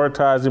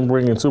 prioritizing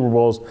bringing Super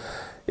Bowls,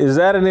 is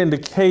that an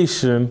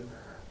indication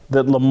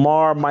that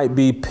Lamar might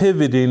be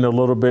pivoting a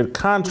little bit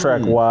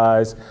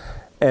contract-wise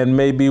and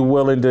may be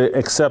willing to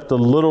accept a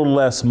little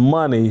less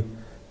money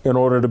in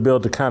order to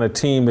build the kind of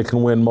team that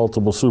can win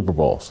multiple Super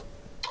Bowls?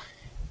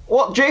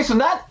 Well, Jason,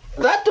 that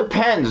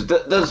depends.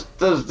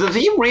 Does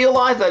he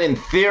realize that in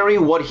theory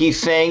what he's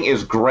saying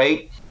is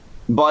great,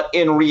 but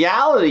in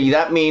reality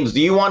that means,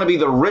 do you want to be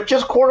the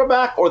richest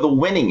quarterback or the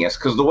winningest?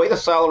 Because the way the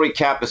salary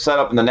cap is set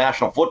up in the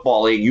National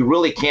Football League, you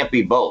really can't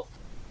be both.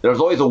 There's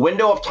always a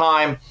window of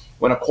time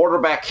when a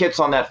quarterback hits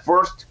on that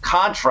first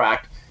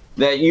contract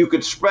that you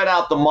could spread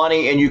out the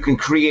money and you can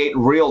create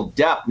real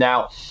depth.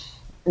 Now,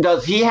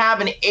 does he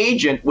have an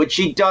agent, which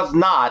he does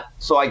not?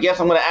 So I guess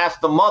I'm going to ask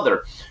the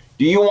mother.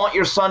 Do you want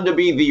your son to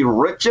be the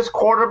richest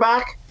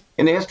quarterback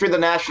in the history of the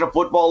National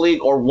Football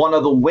League or one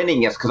of the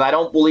winningest? Because I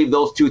don't believe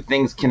those two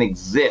things can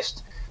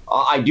exist.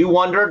 I do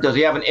wonder, does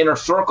he have an inner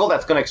circle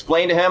that's going to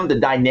explain to him the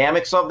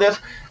dynamics of this?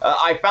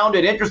 I found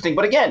it interesting.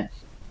 But again,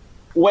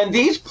 when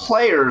these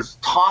players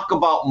talk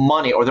about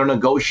money or their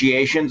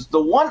negotiations,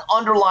 the one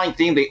underlying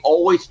theme they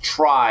always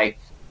try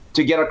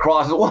to get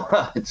across is,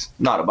 well, it's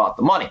not about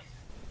the money.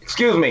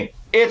 Excuse me.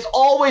 It's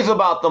always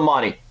about the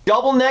money.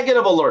 Double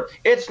negative alert.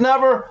 It's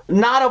never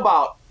not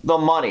about the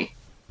money.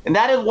 And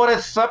that is what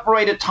has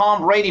separated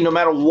Tom Brady. No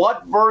matter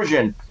what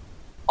version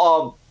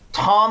of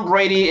Tom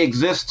Brady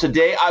exists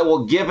today, I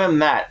will give him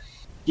that.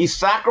 He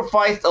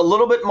sacrificed a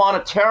little bit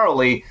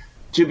monetarily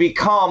to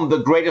become the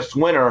greatest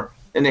winner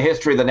in the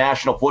history of the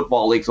National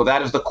Football League. So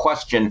that is the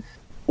question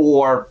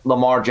for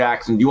Lamar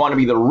Jackson. Do you want to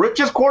be the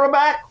richest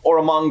quarterback or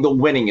among the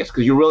winningest?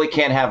 Because you really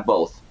can't have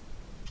both.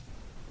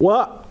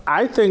 Well,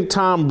 I think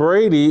Tom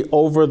Brady,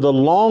 over the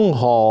long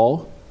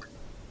haul,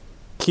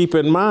 keep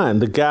in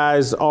mind, the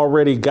guy's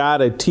already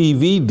got a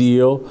TV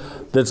deal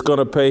that's going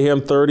to pay him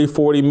 $30,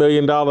 $40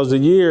 million a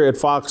year at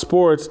Fox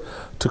Sports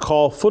to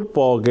call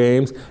football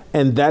games,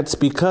 and that's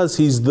because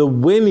he's the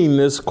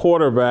winningest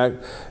quarterback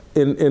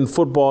in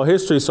football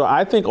history. So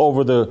I think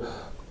over the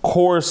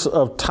course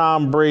of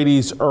Tom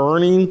Brady's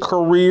earning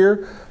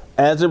career,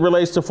 as it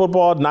relates to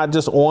football, not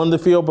just on the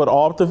field but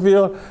off the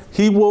field,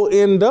 he will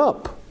end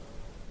up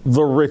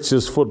the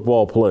richest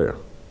football player.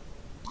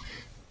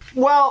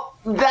 Well,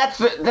 that's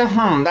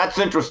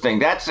interesting.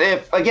 That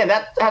has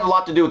a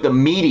lot to do with the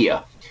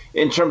media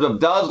in terms of,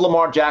 does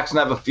Lamar Jackson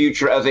have a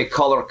future as a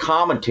color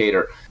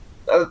commentator?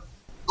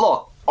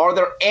 Look, are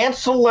there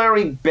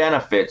ancillary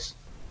benefits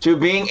to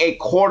being a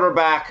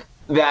quarterback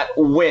that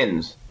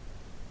wins?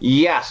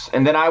 Yes.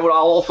 And then I'll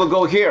also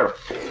go here.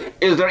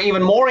 Is there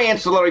even more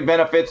ancillary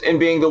benefits in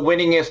being the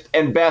winningest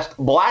and best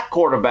black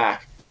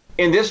quarterback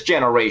in this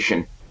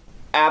generation?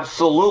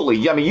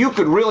 Absolutely. I mean, you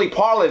could really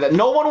parlay that.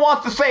 No one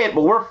wants to say it,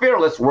 but we're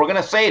fearless. We're going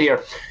to say it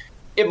here.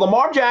 If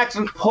Lamar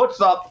Jackson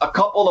puts up a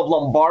couple of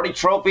Lombardi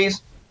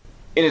trophies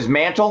in his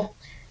mantle,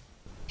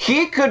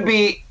 he could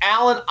be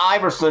Allen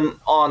Iverson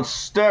on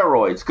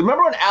steroids. Because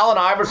remember when Allen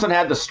Iverson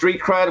had the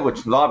street cred,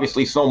 which was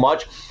obviously so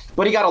much,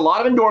 but he got a lot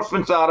of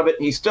endorsements out of it.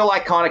 He's still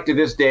iconic to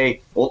this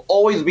day, will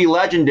always be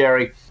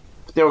legendary.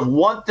 But there was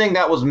one thing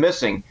that was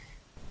missing.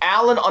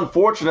 Allen,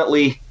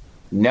 unfortunately,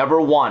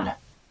 never won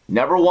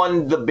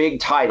the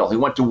big title. He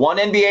went to one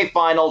NBA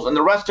Finals, and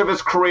the rest of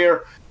his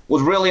career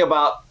was really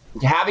about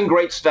having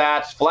great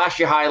stats,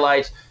 flashy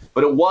highlights,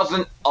 but it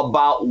wasn't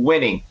about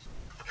winning.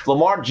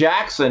 Lamar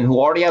Jackson, who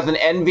already has an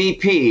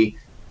MVP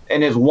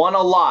and has won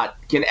a lot,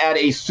 can add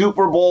a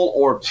Super Bowl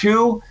or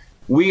two.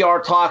 We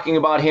are talking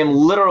about him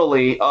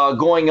literally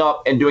going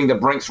up and doing the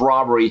Brinks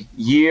robbery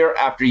year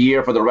after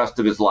year for the rest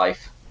of his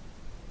life.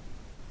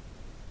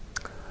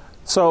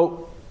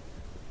 So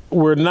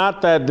we're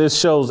not that this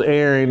show's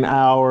airing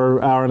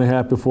hour and a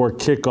half before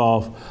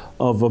kickoff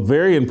of a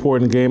very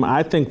important game,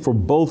 I think, for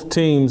both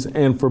teams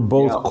and for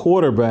both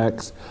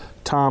quarterbacks,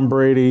 Tom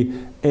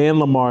Brady and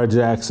Lamar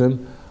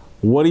Jackson.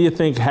 What do you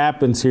think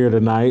happens here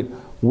tonight?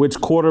 Which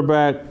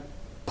quarterback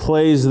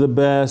plays the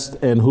best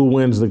and who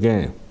wins the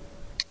game?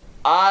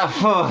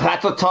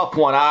 That's a tough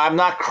one. I'm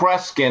not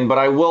Kreskin, but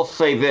I will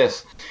say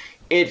this.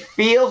 It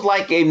feels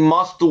like a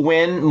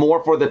must-win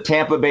more for the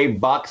Tampa Bay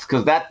Bucks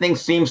because that thing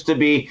seems to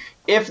be,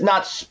 if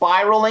not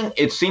spiraling,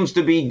 it seems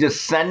to be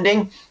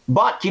descending.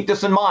 But keep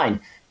this in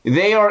mind.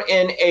 They are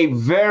in a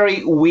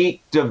very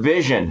weak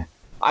division.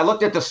 I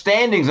looked at the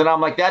standings, and I'm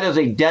like, that is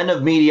a den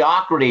of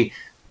mediocrity.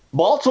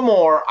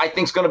 Baltimore, I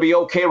think, is going to be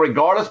okay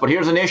regardless, but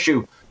here's an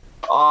issue.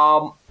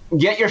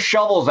 Get your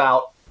shovels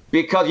out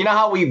because you know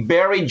how we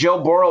buried Joe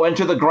Burrow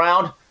into the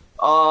ground?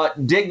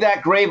 Dig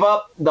that grave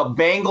up. The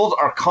Bengals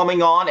are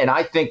coming on, and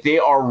I think they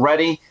are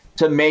ready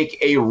to make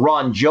a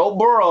run. Joe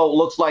Burrow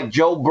looks like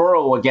Joe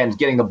Burrow again,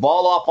 getting the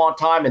ball off on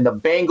time, and the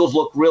Bengals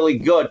look really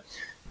good.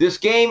 This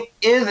game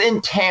is in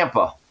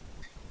Tampa.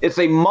 It's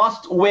a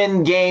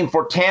must-win game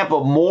for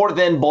Tampa more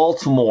than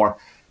Baltimore.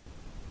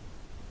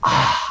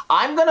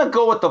 I'm going to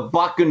go with the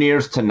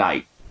Buccaneers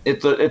tonight.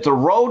 It's a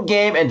road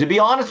game, and to be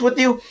honest with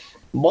you,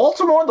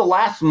 Baltimore the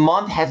last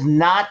month has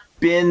not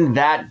been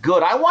that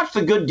good. I watched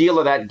a good deal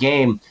of that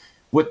game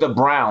with the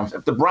Browns.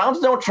 If the Browns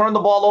don't turn the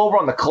ball over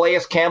on the Calais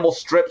Campbell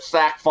strip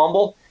sack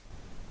fumble,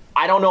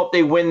 I don't know if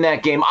they win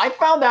that game. I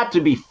found that to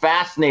be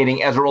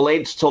fascinating as it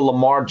relates to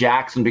Lamar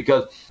Jackson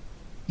because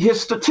his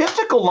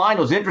statistical line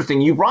was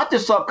interesting. You brought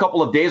this up a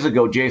couple of days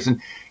ago,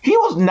 Jason. He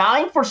was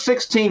 9 for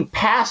 16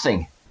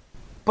 passing.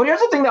 But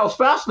here's the thing that was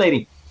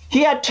fascinating.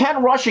 He had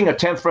 10 rushing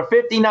attempts for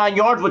 59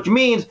 yards, which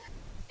means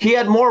he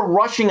had more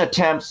rushing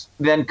attempts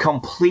than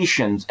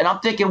completions. And I'm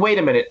thinking, wait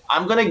a minute,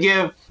 I'm going to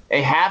give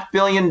 $500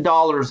 million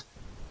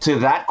to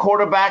that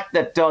quarterback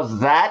that does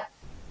that?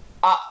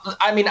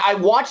 I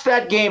watched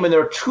that game, and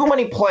there are too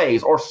many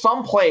plays, or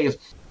some plays,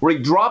 where he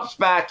drops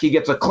back, he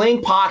gets a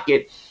clean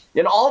pocket,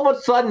 and all of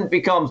a sudden it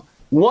becomes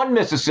 1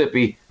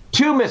 Mississippi,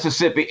 2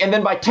 Mississippi, and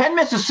then by 10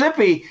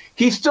 Mississippi,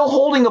 he's still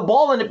holding the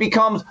ball, and it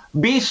becomes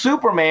be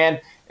Superman.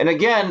 And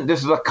again,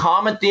 this is a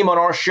common theme on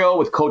our show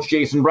with Coach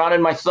Jason Brown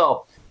and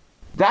myself.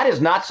 That is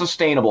not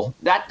sustainable.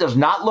 That does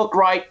not look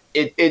right.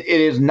 It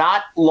is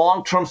not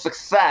long-term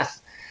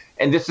success.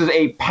 And this is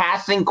a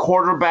passing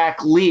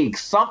quarterback league.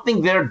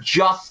 Something there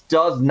just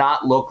does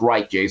not look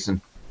right, Jason.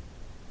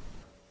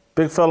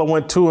 Big fella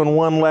went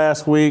 2-1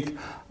 last week.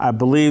 I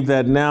believe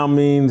that now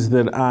means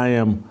that I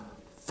am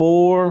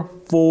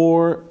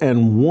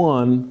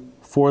 4-4-1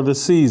 for the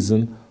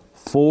season.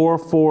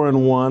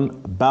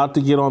 4-4-1, about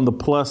to get on the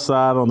plus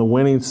side, on the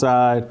winning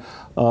side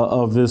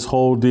of this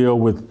whole deal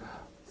with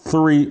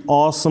 3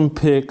 awesome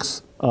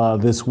picks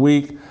this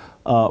week,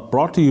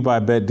 brought to you by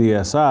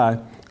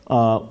BetDSI.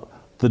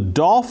 The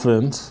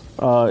Dolphins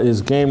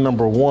is game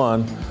number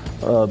 1.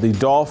 The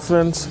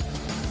Dolphins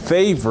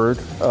favored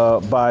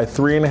by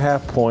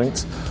 3.5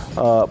 points,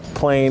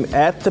 playing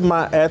at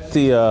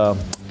the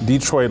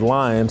Detroit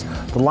Lions.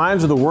 The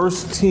Lions are the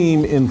worst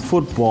team in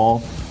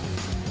football.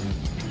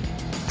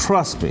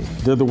 Trust me,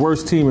 they're the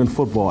worst team in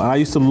football. And I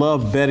used to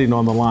love betting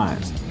on the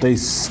Lions. They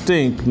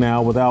stink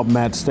now without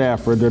Matt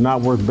Stafford. They're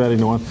not worth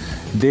betting on.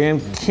 Dan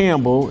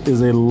Campbell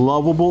is a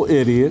lovable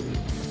idiot.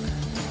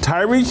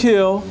 Tyreek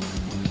Hill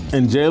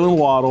and Jalen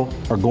Waddle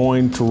are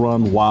going to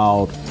run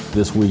wild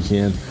this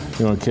weekend.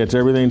 They're going to catch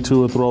everything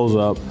Tua throws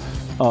up.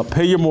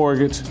 Pay your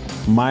mortgage.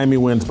 Miami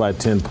wins by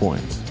 10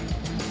 points.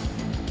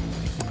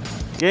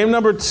 Game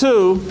number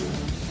 2,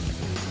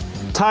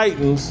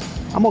 Titans.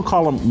 I'm going to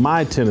call them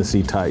my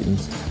Tennessee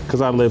Titans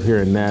because I live here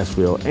in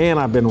Nashville, and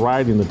I've been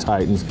riding the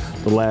Titans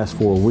the last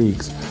 4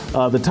 weeks.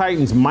 The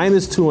Titans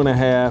minus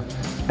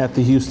 2.5 at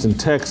the Houston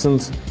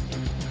Texans.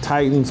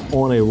 Titans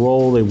on a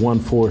roll. They won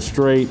 4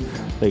 straight.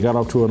 They got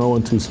off to an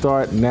 0-2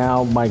 start.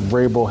 Now Mike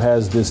Vrabel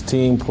has this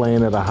team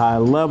playing at a high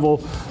level.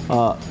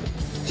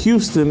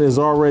 Houston is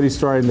already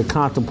starting to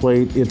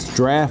contemplate its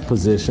draft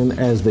position,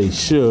 as they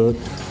should.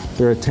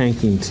 They're a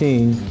tanking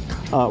team.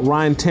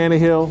 Ryan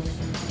Tannehill,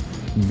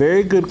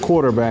 very good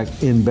quarterback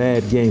in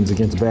bad games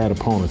against bad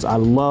opponents. I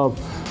love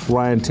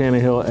Ryan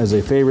Tannehill as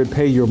a favorite.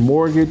 Pay your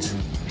mortgage.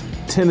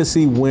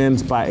 Tennessee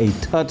wins by a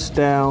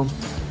touchdown.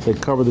 They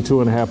cover the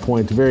 2.5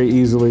 points very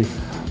easily.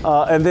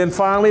 And then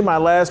finally, my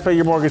last pay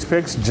your mortgage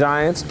picks,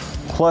 Giants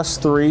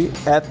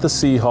 +3 at the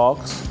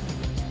Seahawks.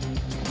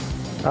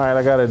 All right,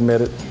 I got to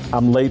admit it.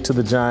 I'm late to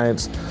the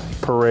Giants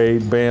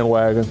parade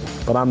bandwagon,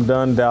 but I'm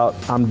done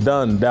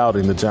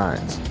doubting the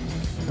Giants.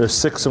 They're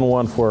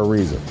 6-1 for a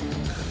reason.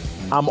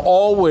 I'm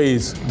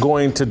always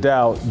going to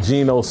doubt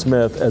Geno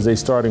Smith as a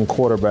starting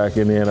quarterback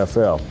in the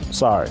NFL.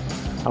 Sorry.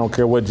 I don't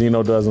care what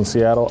Geno does in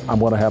Seattle. I'm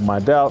going to have my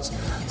doubts.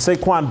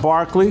 Saquon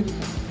Barkley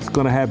is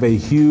going to have a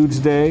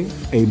huge day,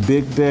 a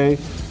big day.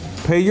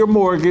 Pay your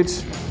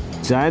mortgage.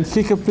 Giants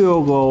kick a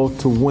field goal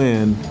to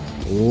win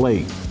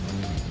late.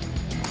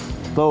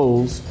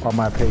 Those are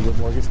my pay your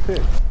mortgage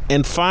picks.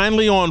 And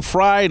finally on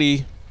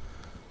Friday,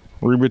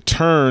 we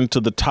return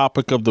to the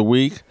topic of the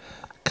week,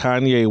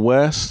 Kanye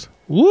West.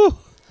 Woo!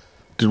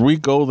 Did we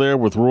go there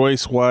with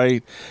Royce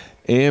White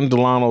and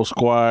Delano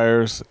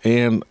Squires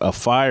and a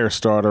fire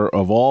starter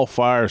of all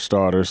fire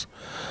starters,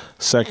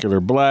 secular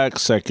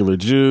blacks, secular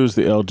Jews,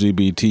 the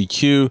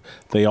LGBTQ.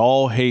 They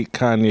all hate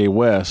Kanye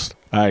West.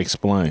 I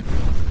explain.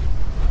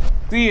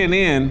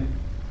 CNN,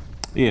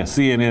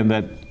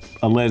 that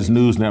alleged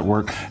news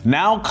network,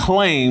 now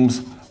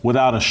claims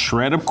without a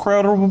shred of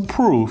credible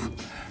proof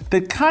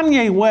that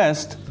Kanye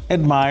West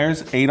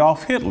admires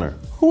Adolf Hitler.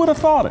 Who would have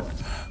thought it?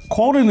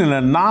 Quoting an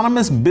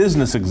anonymous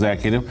business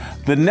executive,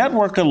 the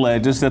network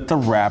alleges that the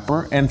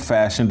rapper and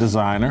fashion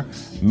designer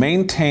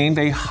maintained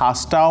a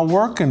hostile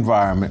work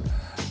environment.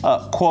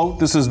 Quote,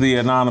 this is the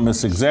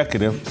anonymous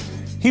executive.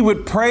 He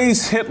would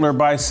praise Hitler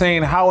by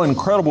saying how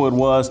incredible it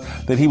was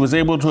that he was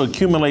able to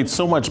accumulate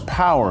so much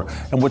power,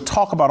 and would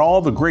talk about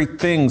all the great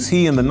things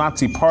he and the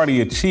Nazi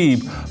Party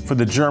achieved for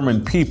the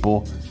German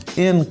people,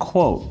 end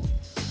quote.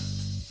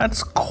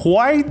 That's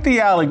quite the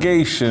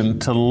allegation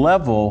to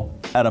level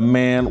at a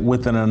man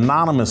with an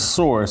anonymous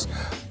source.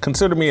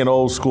 Consider me an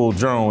old school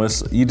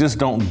journalist. You just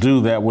don't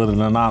do that with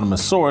an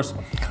anonymous source.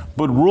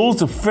 But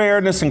rules of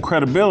fairness and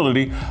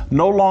credibility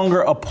no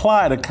longer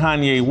apply to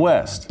Kanye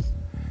West.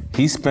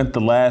 He spent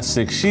the last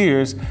 6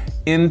 years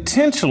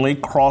intentionally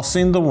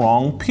crossing the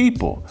wrong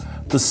people,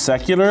 the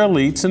secular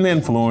elites and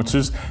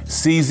influencers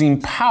seizing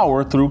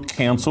power through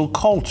cancel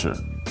culture.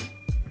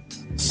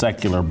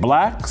 Secular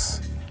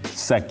blacks,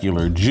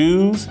 secular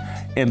Jews,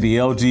 and the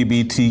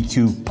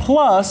LGBTQ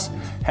plus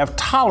have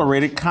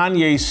tolerated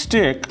Kanye's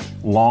shtick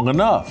long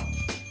enough.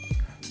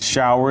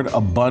 Showered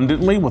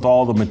abundantly with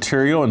all the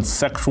material and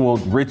sexual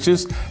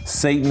riches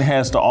Satan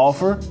has to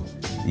offer,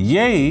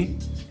 Ye,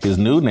 his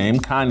new name,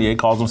 Kanye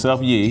calls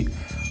himself Ye,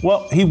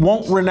 well, he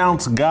won't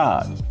renounce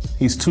God.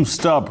 He's too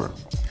stubborn.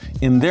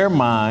 In their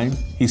mind,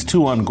 he's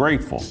too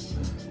ungrateful.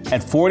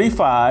 At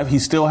 45, he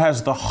still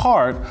has the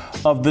heart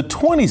of the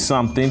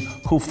 20-something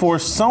who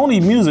forced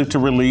Sony Music to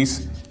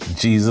release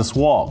Jesus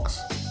Walks.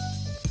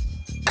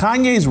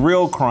 Kanye's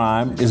real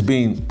crime is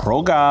being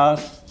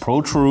pro-God,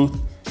 pro-truth,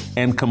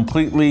 and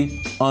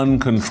completely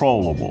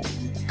uncontrollable.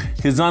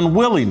 His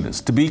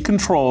unwillingness to be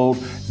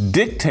controlled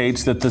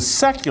dictates that the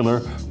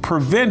secular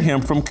prevent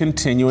him from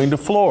continuing to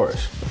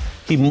flourish.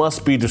 He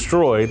must be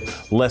destroyed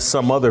lest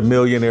some other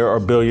millionaire or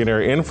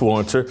billionaire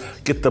influencer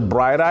get the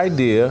bright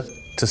idea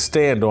to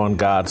stand on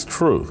God's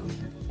truth.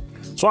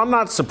 So I'm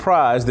not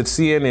surprised that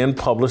CNN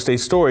published a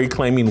story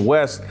claiming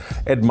West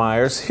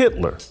admires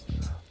Hitler.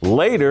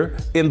 Later,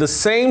 in the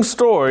same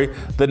story,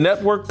 the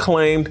network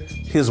claimed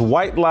his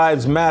White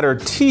Lives Matter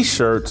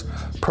t-shirts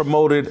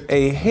promoted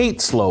a hate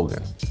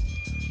slogan.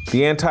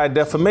 The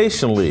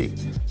Anti-Defamation League,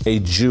 a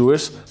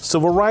Jewish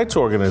civil rights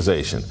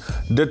organization,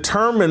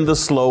 determined the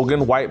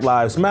slogan White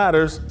Lives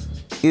Matters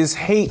is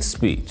hate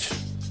speech.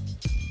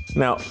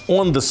 Now,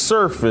 on the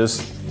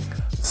surface,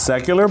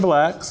 secular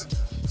blacks,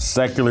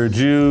 secular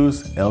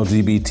Jews,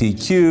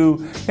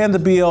 LGBTQ, and the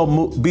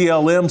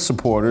BLM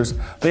supporters,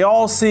 they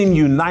all seem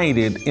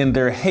united in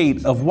their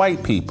hate of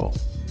white people.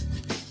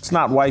 It's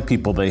not white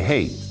people they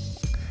hate.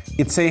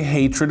 It's a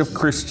hatred of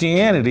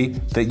Christianity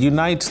that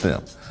unites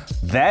them.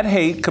 That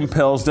hate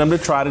compels them to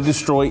try to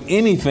destroy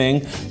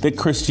anything that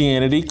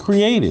Christianity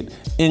created,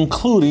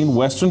 including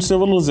Western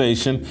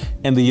civilization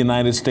and the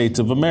United States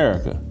of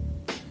America.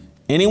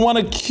 Anyone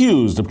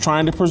accused of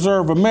trying to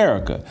preserve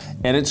America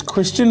and its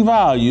Christian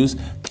values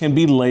can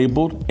be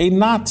labeled a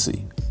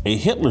Nazi, a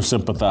Hitler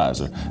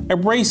sympathizer, a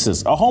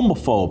racist, a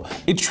homophobe,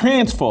 a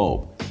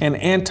transphobe, an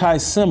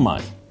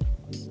anti-Semite.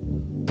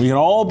 We can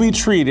all be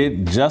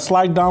treated just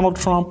like Donald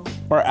Trump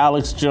or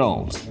Alex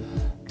Jones.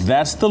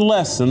 That's the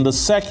lesson the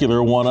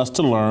secular want us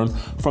to learn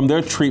from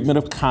their treatment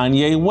of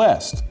Kanye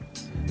West.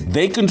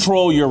 They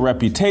control your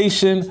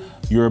reputation,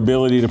 your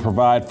ability to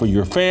provide for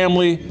your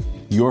family,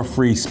 your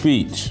free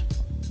speech.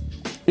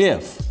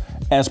 If,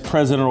 as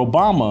President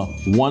Obama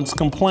once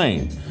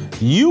complained,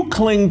 you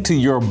cling to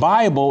your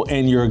Bible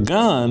and your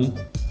gun,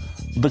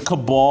 the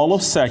cabal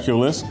of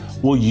secularists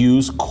will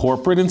use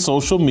corporate and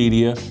social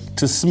media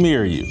to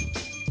smear you.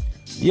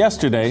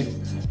 Yesterday,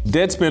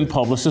 Deadspin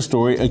published a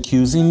story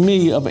accusing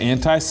me of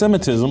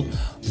anti-Semitism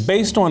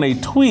based on a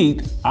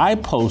tweet I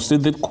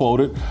posted that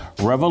quoted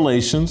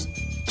Revelations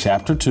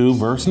chapter 2,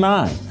 verse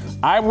 9.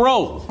 I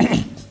wrote,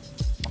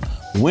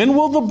 when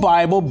will the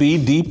Bible be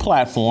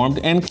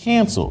deplatformed and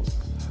canceled?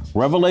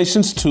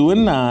 Revelations 2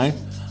 and 9,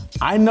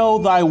 I know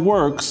thy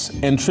works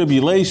and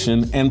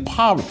tribulation and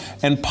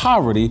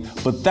poverty,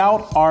 but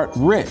thou art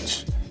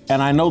rich.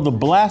 And I know the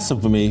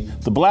blasphemy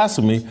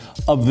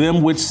of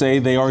them which say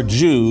they are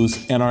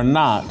Jews and are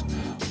not,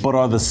 but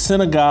are the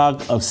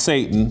synagogue of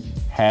Satan,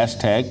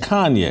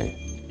 #Kanye.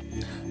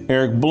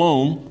 Eric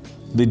Bloom,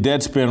 the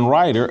Deadspin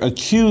writer,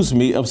 accused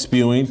me of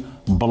spewing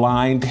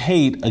blind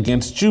hate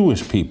against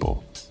Jewish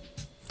people.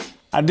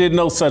 I did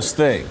no such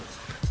thing.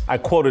 I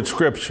quoted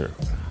scripture.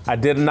 I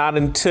did not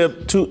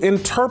attempt to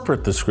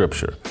interpret the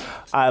scripture.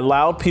 I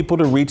allowed people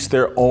to reach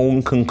their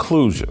own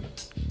conclusion.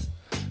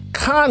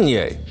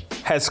 Kanye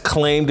has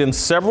claimed in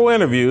several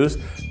interviews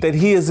that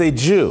he is a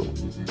Jew.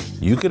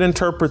 You could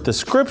interpret the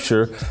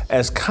scripture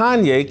as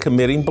Kanye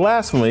committing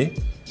blasphemy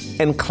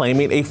and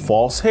claiming a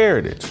false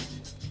heritage.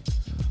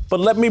 But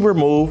let me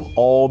remove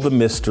all the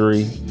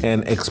mystery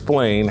and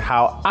explain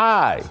how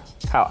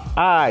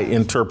I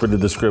interpreted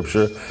the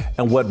scripture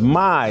and what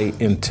my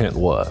intent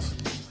was.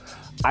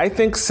 I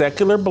think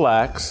secular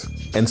blacks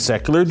and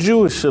secular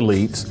Jewish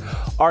elites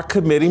are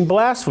committing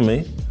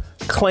blasphemy,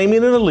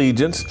 claiming an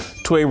allegiance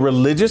to a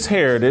religious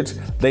heritage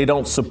they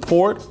don't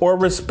support or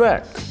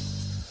respect.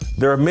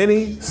 There are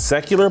many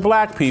secular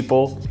black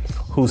people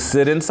who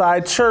sit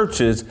inside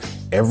churches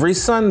every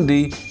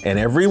Sunday and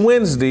every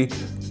Wednesday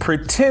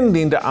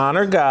pretending to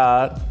honor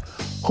God,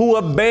 who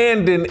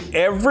abandon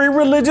every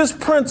religious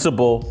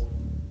principle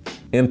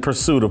in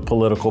pursuit of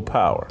political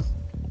power.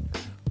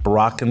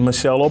 Barack and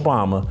Michelle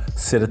Obama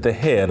sit at the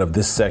head of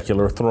this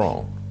secular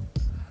throne.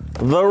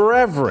 The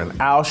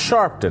Reverend Al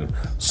Sharpton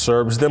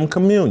serves them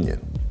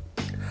communion.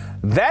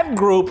 That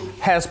group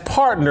has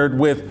partnered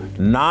with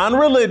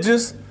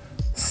non-religious,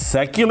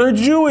 secular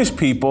Jewish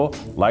people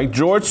like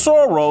George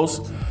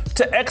Soros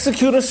to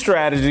execute a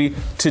strategy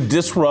to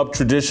disrupt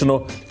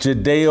traditional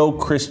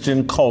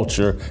Judeo-Christian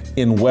culture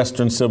in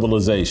Western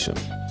civilization.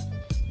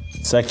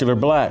 Secular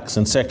blacks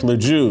and secular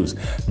Jews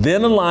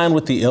then align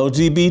with the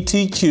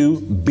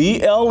LGBTQ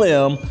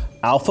BLM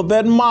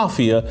alphabet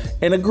mafia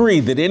and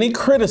agreed that any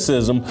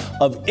criticism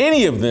of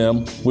any of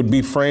them would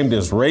be framed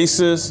as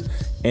racist,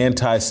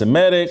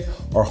 anti-Semitic,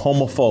 or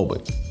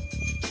homophobic.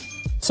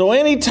 So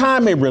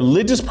anytime a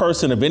religious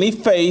person of any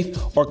faith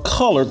or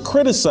color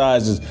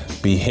criticizes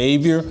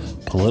behavior,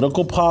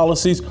 political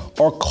policies,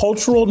 or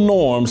cultural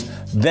norms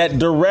that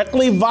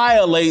directly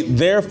violate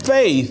their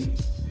faith,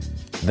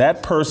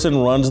 that person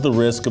runs the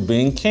risk of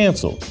being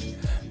canceled.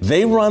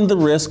 They run the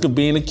risk of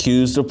being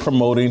accused of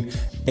promoting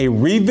a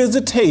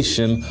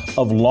revisitation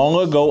of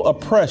long ago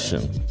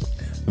oppression.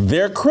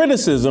 Their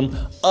criticism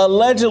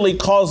allegedly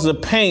causes a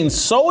pain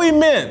so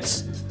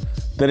immense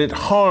that it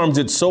harms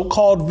its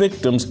so-called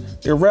victims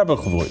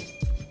irrevocably.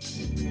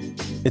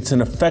 It's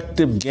an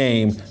effective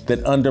game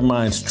that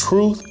undermines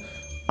truth,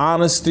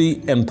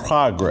 honesty, and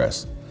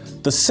progress.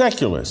 The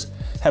secularists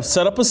have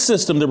set up a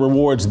system that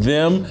rewards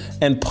them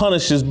and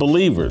punishes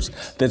believers,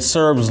 that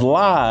serves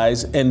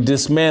lies and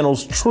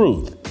dismantles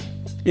truth.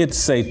 It's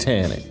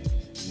satanic.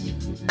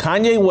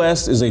 Kanye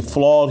West is a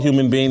flawed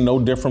human being, no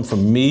different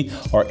from me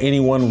or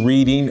anyone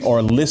reading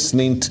or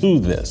listening to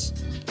this.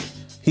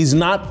 He's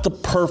not the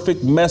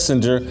perfect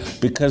messenger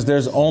because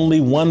there's only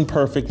one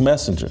perfect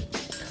messenger.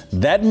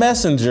 That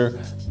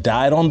messenger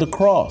died on the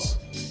cross.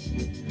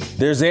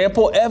 There's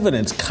ample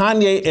evidence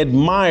Kanye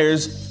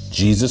admires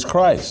Jesus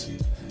Christ.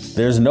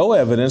 There's no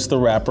evidence the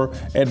rapper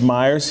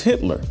admires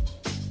Hitler.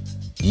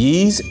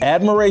 Ye's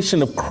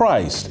admiration of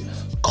Christ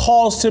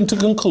caused him to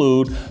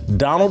conclude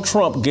Donald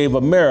Trump gave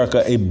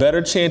America a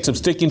better chance of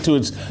sticking to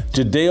its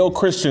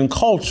Judeo-Christian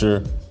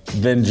culture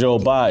than Joe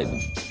Biden.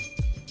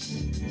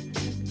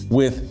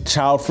 With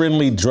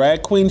child-friendly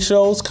drag queen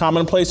shows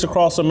commonplace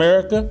across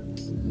America,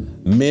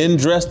 men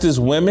dressed as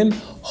women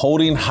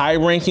holding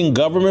high-ranking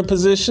government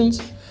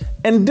positions,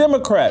 and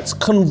Democrats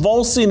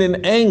convulsing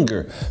in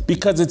anger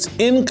because it's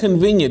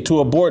inconvenient to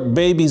abort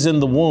babies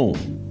in the womb.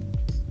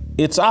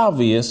 It's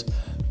obvious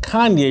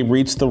Kanye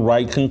reached the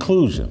right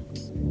conclusion.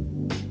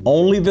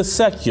 Only the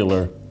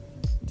secular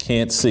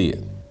can't see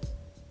it.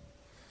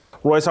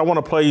 Royce, I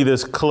want to play you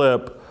this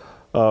clip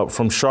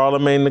from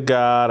Charlemagne the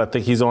God. I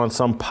think he's on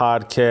some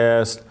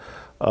podcast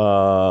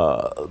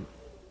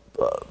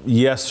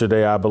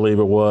yesterday, I believe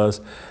it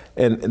was.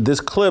 And this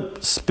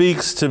clip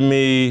speaks to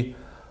me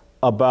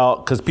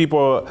about, because people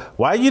are,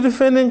 why are you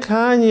defending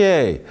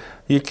Kanye?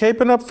 You're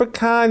caping up for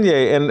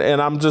Kanye.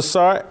 And I'm just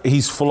sorry,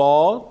 he's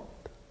flawed.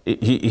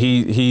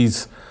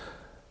 He's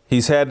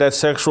had that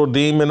sexual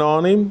demon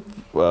on him.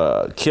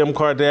 Kim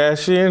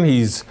Kardashian,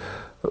 he's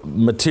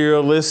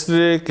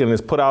materialistic and has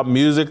put out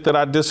music that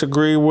I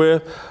disagree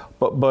with.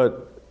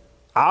 But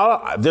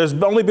there's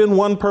only been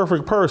one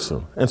perfect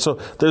person. And so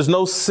there's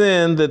no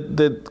sin that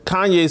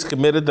Kanye's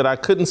committed that I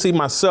couldn't see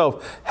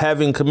myself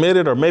having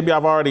committed, or maybe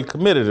I've already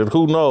committed it,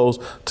 who knows,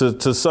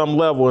 to some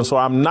level. And so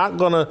I'm not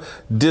going to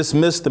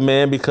dismiss the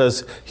man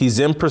because he's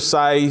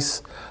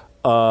imprecise.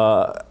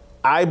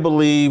 I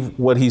believe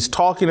what he's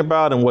talking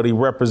about and what he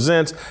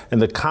represents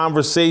and the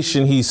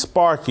conversation he's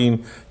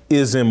sparking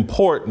is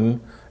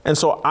important. And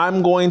so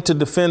I'm going to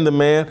defend the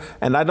man,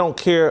 and I don't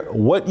care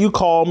what you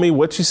call me,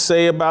 what you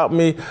say about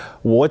me,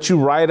 what you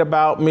write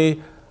about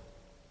me.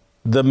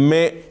 The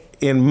man,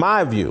 in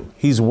my view,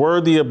 he's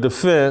worthy of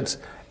defense.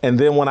 And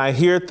then when I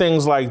hear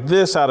things like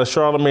this out of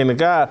Charlamagne the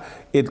God,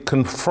 it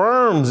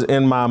confirms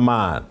in my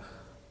mind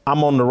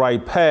I'm on the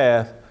right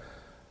path,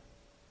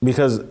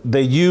 because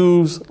they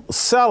use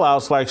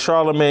sellouts like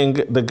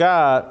Charlamagne the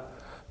God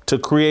to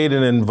create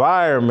an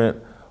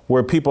environment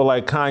where people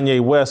like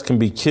Kanye West can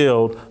be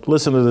killed.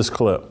 Listen to this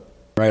clip.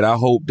 Right. I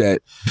hope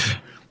that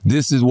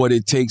this is what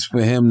it takes for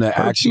him to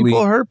actually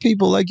hurt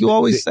people, like you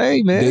always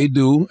say, man. They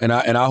do, and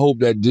I hope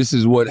that this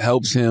is what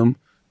helps him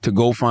to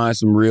go find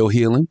some real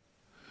healing,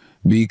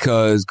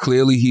 because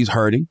clearly he's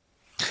hurting,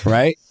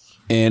 right?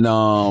 And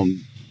I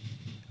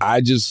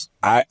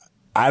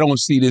don't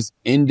see this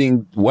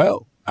ending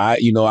well. I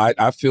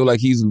feel like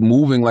he's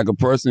moving like a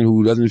person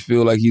who doesn't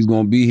feel like he's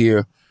going to be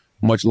here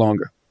much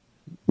longer.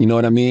 You know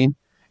what I mean?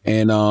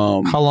 And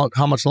how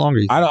much longer?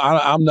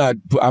 I'm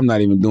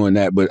not even doing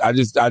that, but I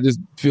just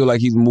feel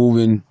like he's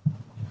moving.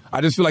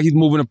 I just feel like he's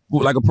moving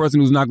like a person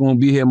who's not going to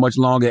be here much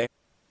longer.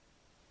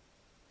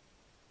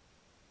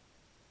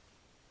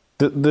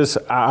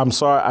 I'm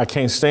sorry, I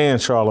can't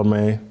stand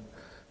Charlamagne.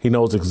 He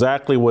knows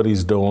exactly what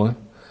he's doing,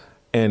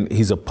 and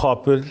he's a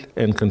puppet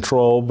and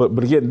control.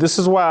 But again, this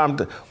is why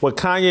what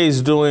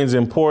Kanye's doing is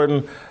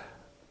important.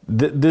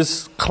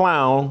 This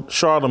clown,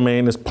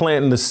 Charlamagne, is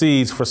planting the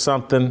seeds for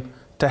something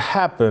to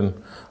happen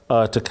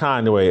to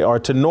Kanye, or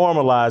to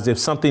normalize if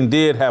something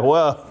did happen.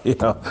 Well,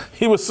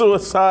 he was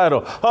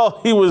suicidal. Oh,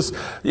 he was,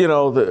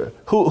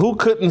 who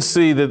couldn't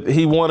see that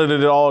he wanted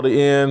it all to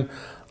end?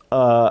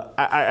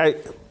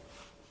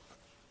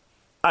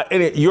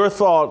 Your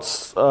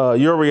thoughts,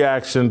 your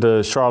reaction to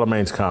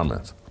Charlamagne's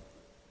comments?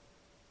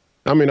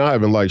 I mean, I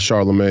haven't liked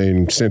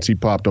Charlamagne since he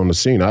popped on the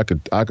scene. I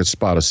could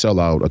spot a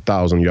sellout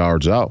 1,000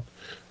 yards out.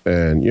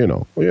 And,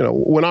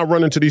 when I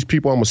run into these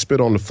people, I'm going to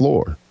spit on the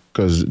floor.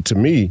 Because to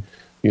me,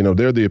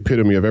 they're the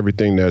epitome of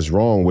everything that's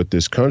wrong with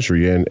this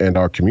country and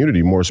our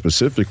community more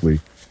specifically.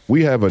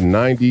 We have a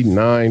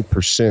 99%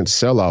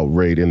 sellout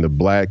rate in the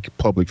black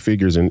public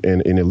figures and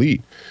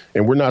elite.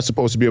 And we're not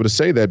supposed to be able to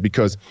say that,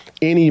 because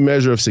any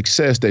measure of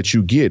success that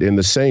you get in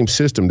the same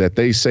system that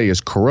they say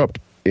is corrupt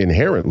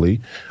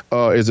inherently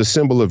is a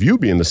symbol of you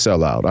being the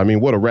sellout. I mean,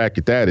 what a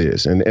racket that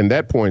is. And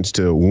that points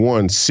to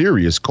one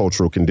serious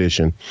cultural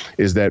condition,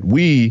 is that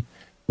we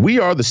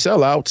are the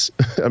sellouts.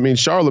 I mean,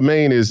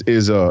 Charlamagne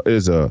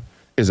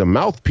is a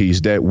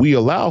mouthpiece that we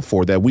allow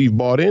for, that we've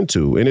bought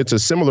into. And it's a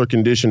similar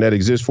condition that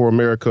exists for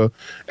America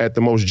at the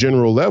most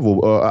general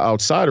level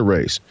outside of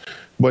race.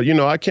 But,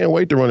 I can't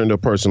wait to run into a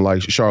person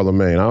like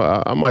Charlamagne.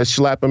 I might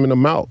slap him in the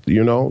mouth,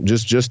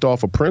 just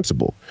off of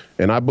principle.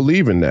 And I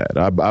believe in that.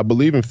 I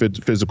believe in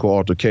physical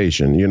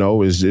altercation,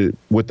 is it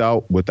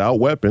without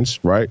weapons,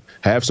 right?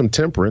 Have some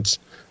temperance,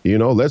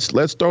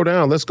 let's throw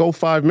down. Let's go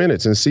 5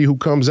 minutes and see who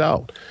comes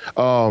out.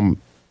 Charlamagne's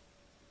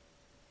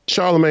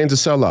a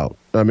sellout.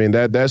 I mean,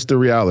 that's the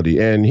reality.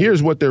 And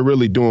here's what they're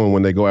really doing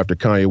when they go after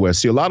Kanye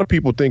West. See, a lot of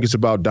people think it's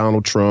about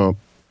Donald Trump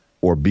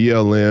or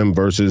BLM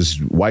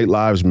versus White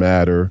Lives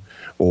Matter,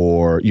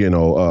 or,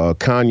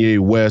 Kanye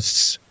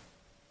West's,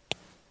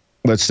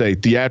 let's say,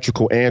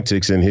 theatrical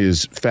antics in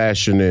his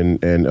fashion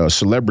and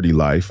celebrity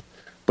life.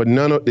 But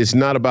it's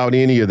not about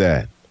any of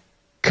that.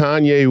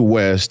 Kanye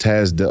West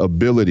has the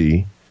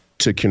ability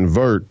to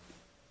convert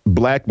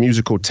black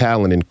musical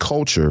talent and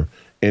culture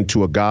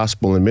into a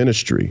gospel and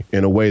ministry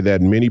in a way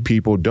that many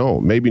people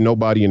don't, maybe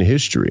nobody in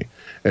history.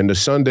 And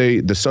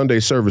the Sunday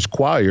service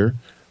choir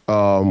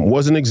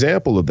was an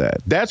example of that.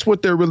 That's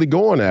what they're really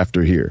going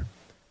after here.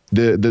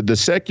 The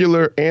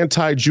secular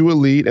anti-Jew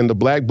elite and the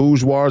black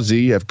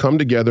bourgeoisie have come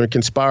together and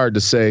conspired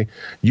to say,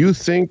 you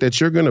think that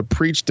you're going to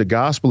preach the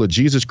gospel of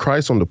Jesus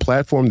Christ on the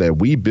platform that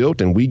we built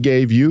and we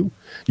gave you?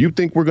 You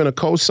think we're going to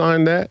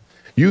co-sign that?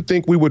 You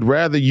think we would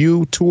rather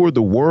you tour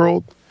the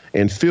world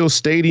and fill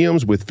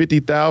stadiums with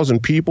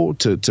 50,000 people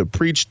to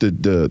preach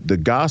the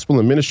gospel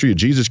and ministry of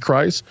Jesus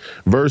Christ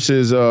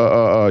versus,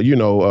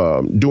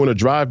 doing a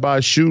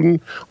drive-by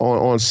shooting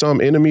on some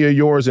enemy of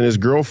yours and his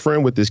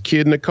girlfriend with his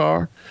kid in the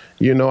car?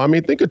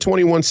 Think of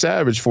 21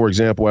 Savage, for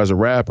example, as a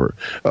rapper.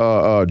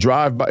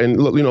 Drive-by, and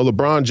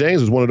LeBron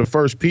James was one of the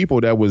first people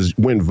that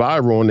went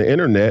viral on the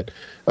internet,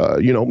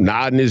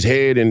 nodding his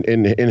head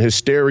in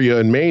hysteria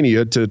and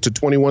mania to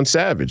 21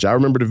 Savage. I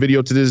remember the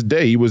video to this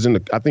day. I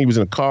think he was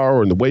in a car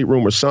or in the weight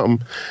room or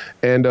something.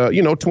 And,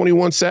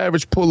 21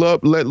 Savage pull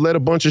up, let a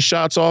bunch of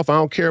shots off. I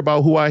don't care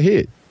about who I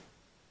hit.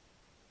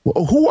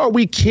 Well, who are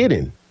we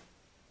kidding?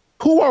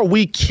 Who are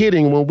we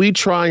kidding when we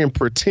try and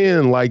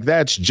pretend like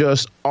that's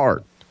just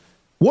art?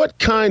 What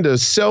kind of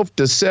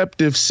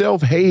self-deceptive,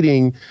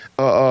 self-hating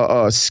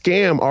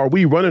scam are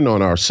we running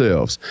on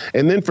ourselves?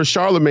 And then for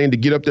Charlemagne to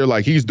get up there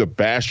like he's the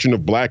bastion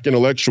of black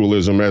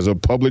intellectualism as a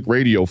public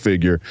radio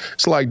figure,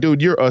 it's like,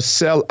 dude, you're a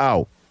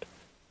sellout,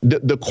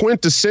 the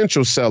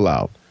quintessential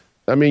sellout.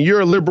 I mean, you're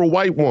a liberal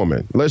white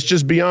woman. Let's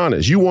just be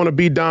honest. You want to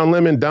be Don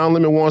Lemon. Don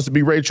Lemon wants to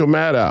be Rachel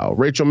Maddow.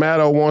 Rachel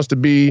Maddow wants to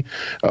be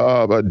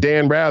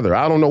Dan Rather.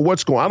 I don't know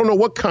what's going on. I don't know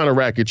what kind of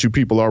racket you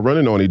people are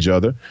running on each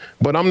other,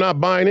 but I'm not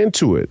buying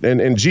into it.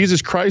 And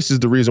Jesus Christ is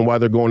the reason why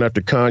they're going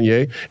after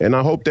Kanye. And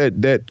I hope that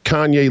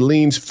Kanye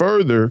leans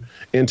further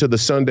into the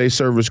Sunday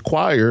service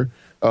choir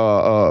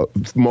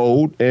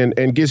mode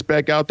and gets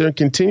back out there and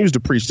continues to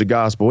preach the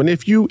gospel. And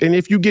if you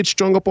get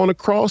strung up on a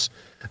cross,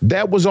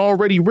 that was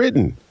already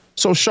written.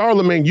 So,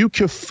 Charlemagne, you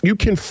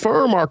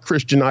confirm our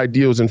Christian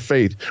ideals and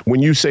faith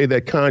when you say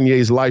that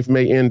Kanye's life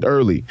may end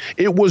early.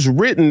 It was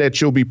written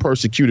that you'll be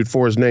persecuted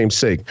for his name's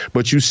sake,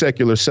 but you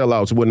secular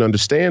sellouts wouldn't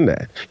understand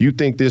that. You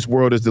think this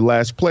world is the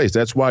last place.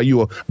 That's why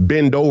you'll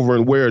bend over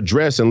and wear a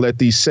dress and let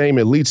these same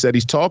elites that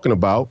he's talking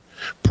about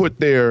put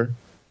their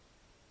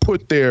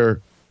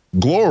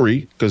glory,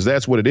 because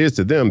that's what it is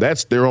to them.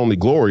 That's their only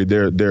glory,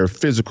 their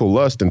physical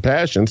lust and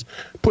passions,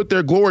 put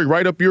their glory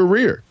right up your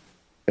rear.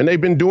 And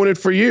they've been doing it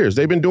for years.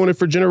 They've been doing it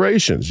for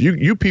generations.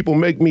 You people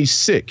make me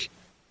sick.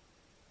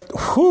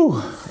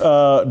 Whew.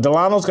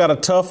 Delano's got a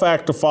tough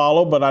act to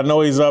follow, but I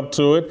know he's up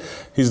to it.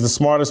 He's the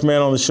smartest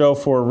man on the show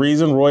for a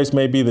reason. Royce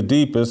may be the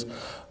deepest.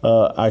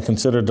 I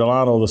consider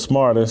Delano the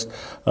smartest.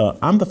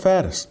 I'm the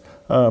fattest,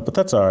 but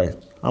that's all right.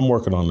 I'm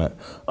working on that.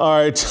 All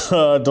right,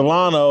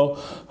 Delano,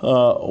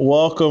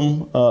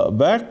 welcome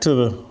back to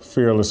the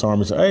Fearless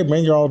Army. Hey,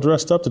 man, you're all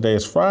dressed up today.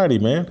 It's Friday,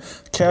 man.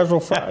 Casual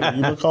Friday.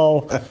 You look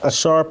all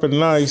sharp and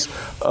nice.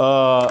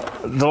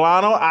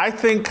 Delano, I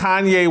think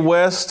Kanye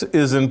West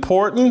is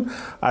important.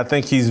 I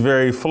think he's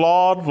very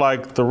flawed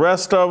like the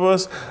rest of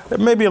us.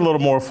 Maybe a little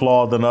more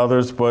flawed than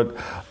others, but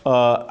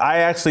I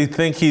actually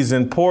think he's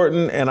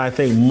important, and I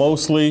think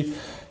mostly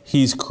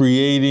he's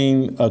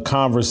creating a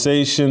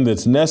conversation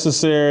that's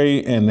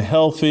necessary and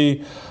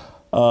healthy.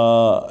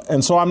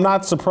 And so I'm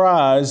not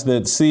surprised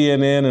that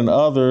CNN and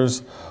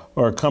others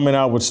are coming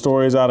out with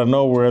stories out of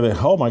nowhere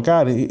that, oh my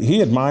God,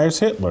 he admires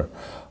Hitler,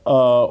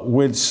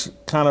 which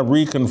kind of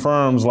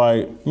reconfirms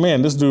like,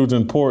 man, this dude's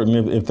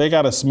important. If they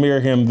got to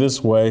smear him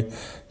this way,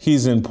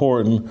 he's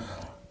important.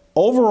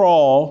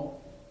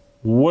 Overall,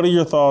 what are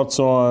your thoughts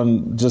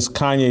on just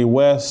Kanye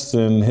West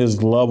and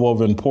his level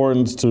of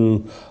importance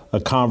to a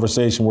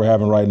conversation we're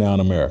having right now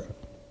in America?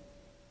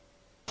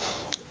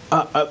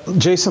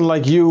 Jason,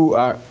 like you,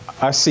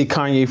 I see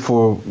Kanye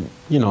for,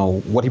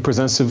 what he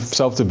presents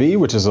himself to be,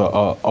 which is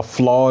a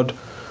flawed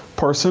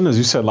person, as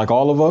you said, like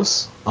all of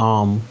us.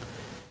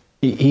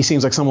 He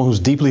seems like someone who's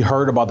deeply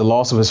hurt about the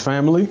loss of his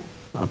family,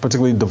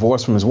 particularly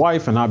divorced from his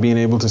wife and not being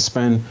able to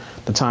spend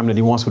the time that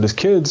he wants with his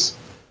kids.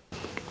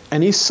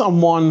 And he's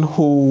someone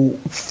who,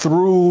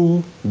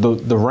 through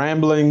the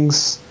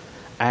ramblings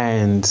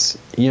and,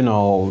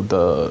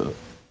 the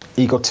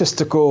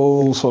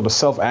egotistical, sort of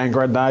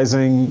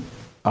self-aggrandizing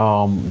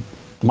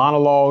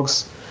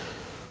monologues,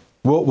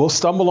 will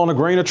stumble on a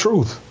grain of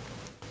truth.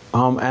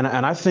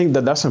 And I think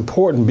that that's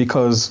important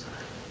because,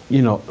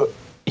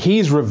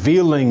 he's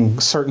revealing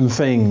certain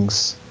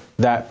things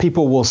that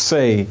people will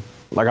say.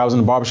 Like I was in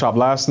the barbershop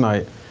last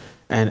night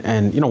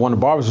and one of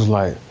the barbers was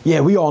like,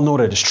 yeah, we all know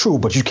that it's true,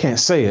 but you can't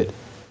say it.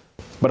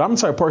 But I'm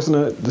the type of person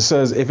that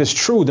says, if it's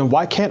true, then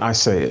why can't I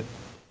say it?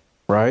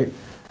 Right?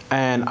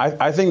 And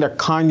I think that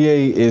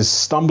Kanye is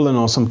stumbling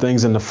on some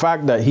things. And the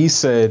fact that he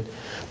said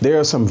there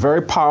are some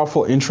very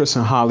powerful interests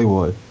in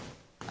Hollywood,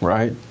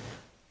 right,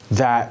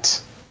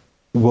 that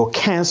will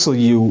cancel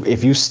you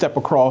if you step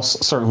across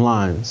certain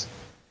lines.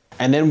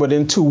 And then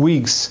within 2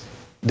 weeks,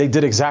 they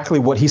did exactly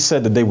what he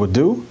said that they would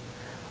do.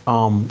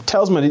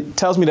 Tells me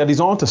that he's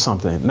onto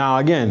something. Now,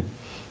 again,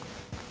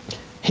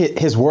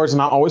 his words are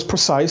not always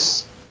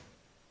precise.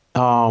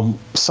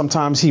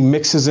 Sometimes he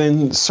mixes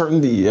in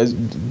certainty, as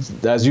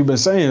you've been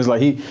saying. Is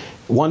like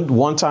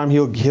one time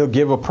he'll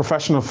give a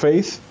profession of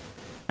faith,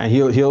 and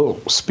he'll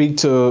speak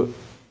to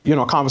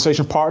a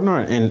conversation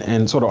partner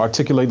and sort of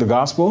articulate the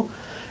gospel,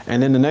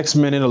 and then the next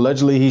minute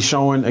allegedly he's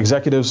showing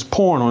executives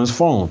porn on his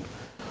phone.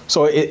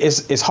 So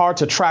it's hard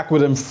to track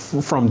with him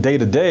from day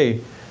to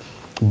day.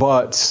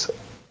 But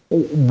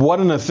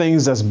one of the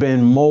things that's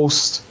been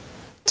most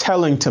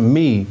telling to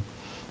me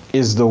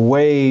is the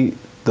way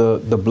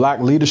the black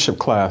leadership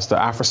class, the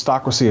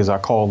Afrostocracy as I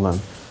call them,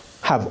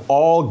 have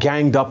all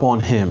ganged up on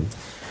him.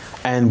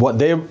 And what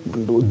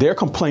their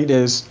complaint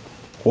is,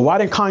 well, why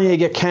didn't Kanye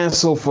get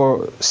canceled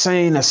for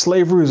saying that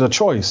slavery is a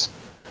choice?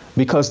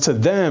 Because to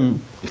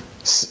them,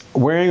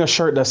 wearing a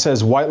shirt that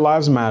says White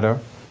Lives Matter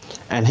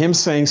and him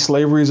saying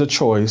slavery is a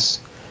choice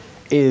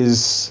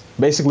is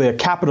basically a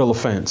capital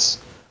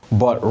offense.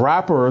 But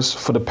rappers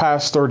for the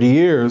past 30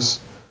 years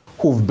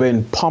who've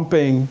been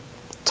pumping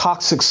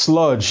toxic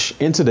sludge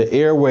into the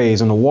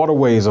airways and the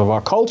waterways of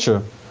our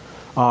culture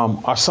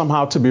are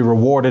somehow to be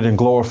rewarded and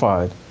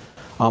glorified.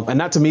 And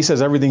that to me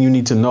says everything you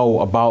need to know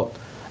about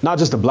not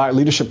just the black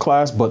leadership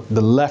class, but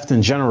the left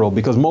in general,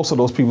 because most of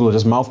those people are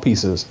just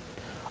mouthpieces.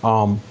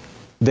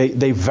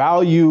 They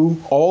value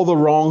all the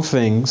wrong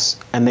things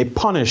and they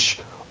punish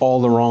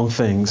all the wrong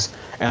things.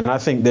 And I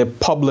think their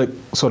public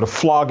sort of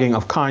flogging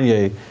of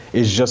Kanye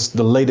is just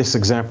the latest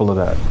example of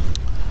that.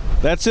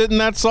 That's it and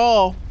that's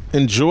all.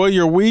 Enjoy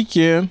your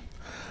weekend.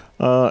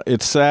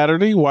 It's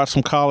Saturday. Watch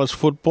some college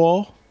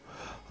football.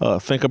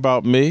 Think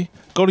about me.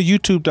 Go to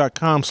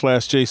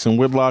youtube.com/Jason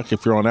Whitlock.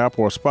 If you're on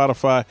Apple or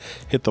Spotify,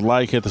 hit the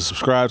like, hit the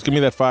subscribe. Give me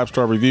that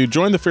 5-star review.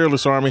 Join the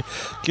Fearless Army.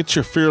 Get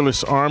your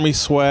Fearless Army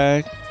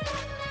swag.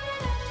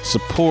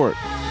 Support.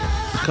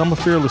 Become a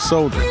fearless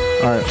soldier.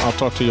 All right, I'll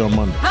talk to you on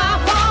Monday.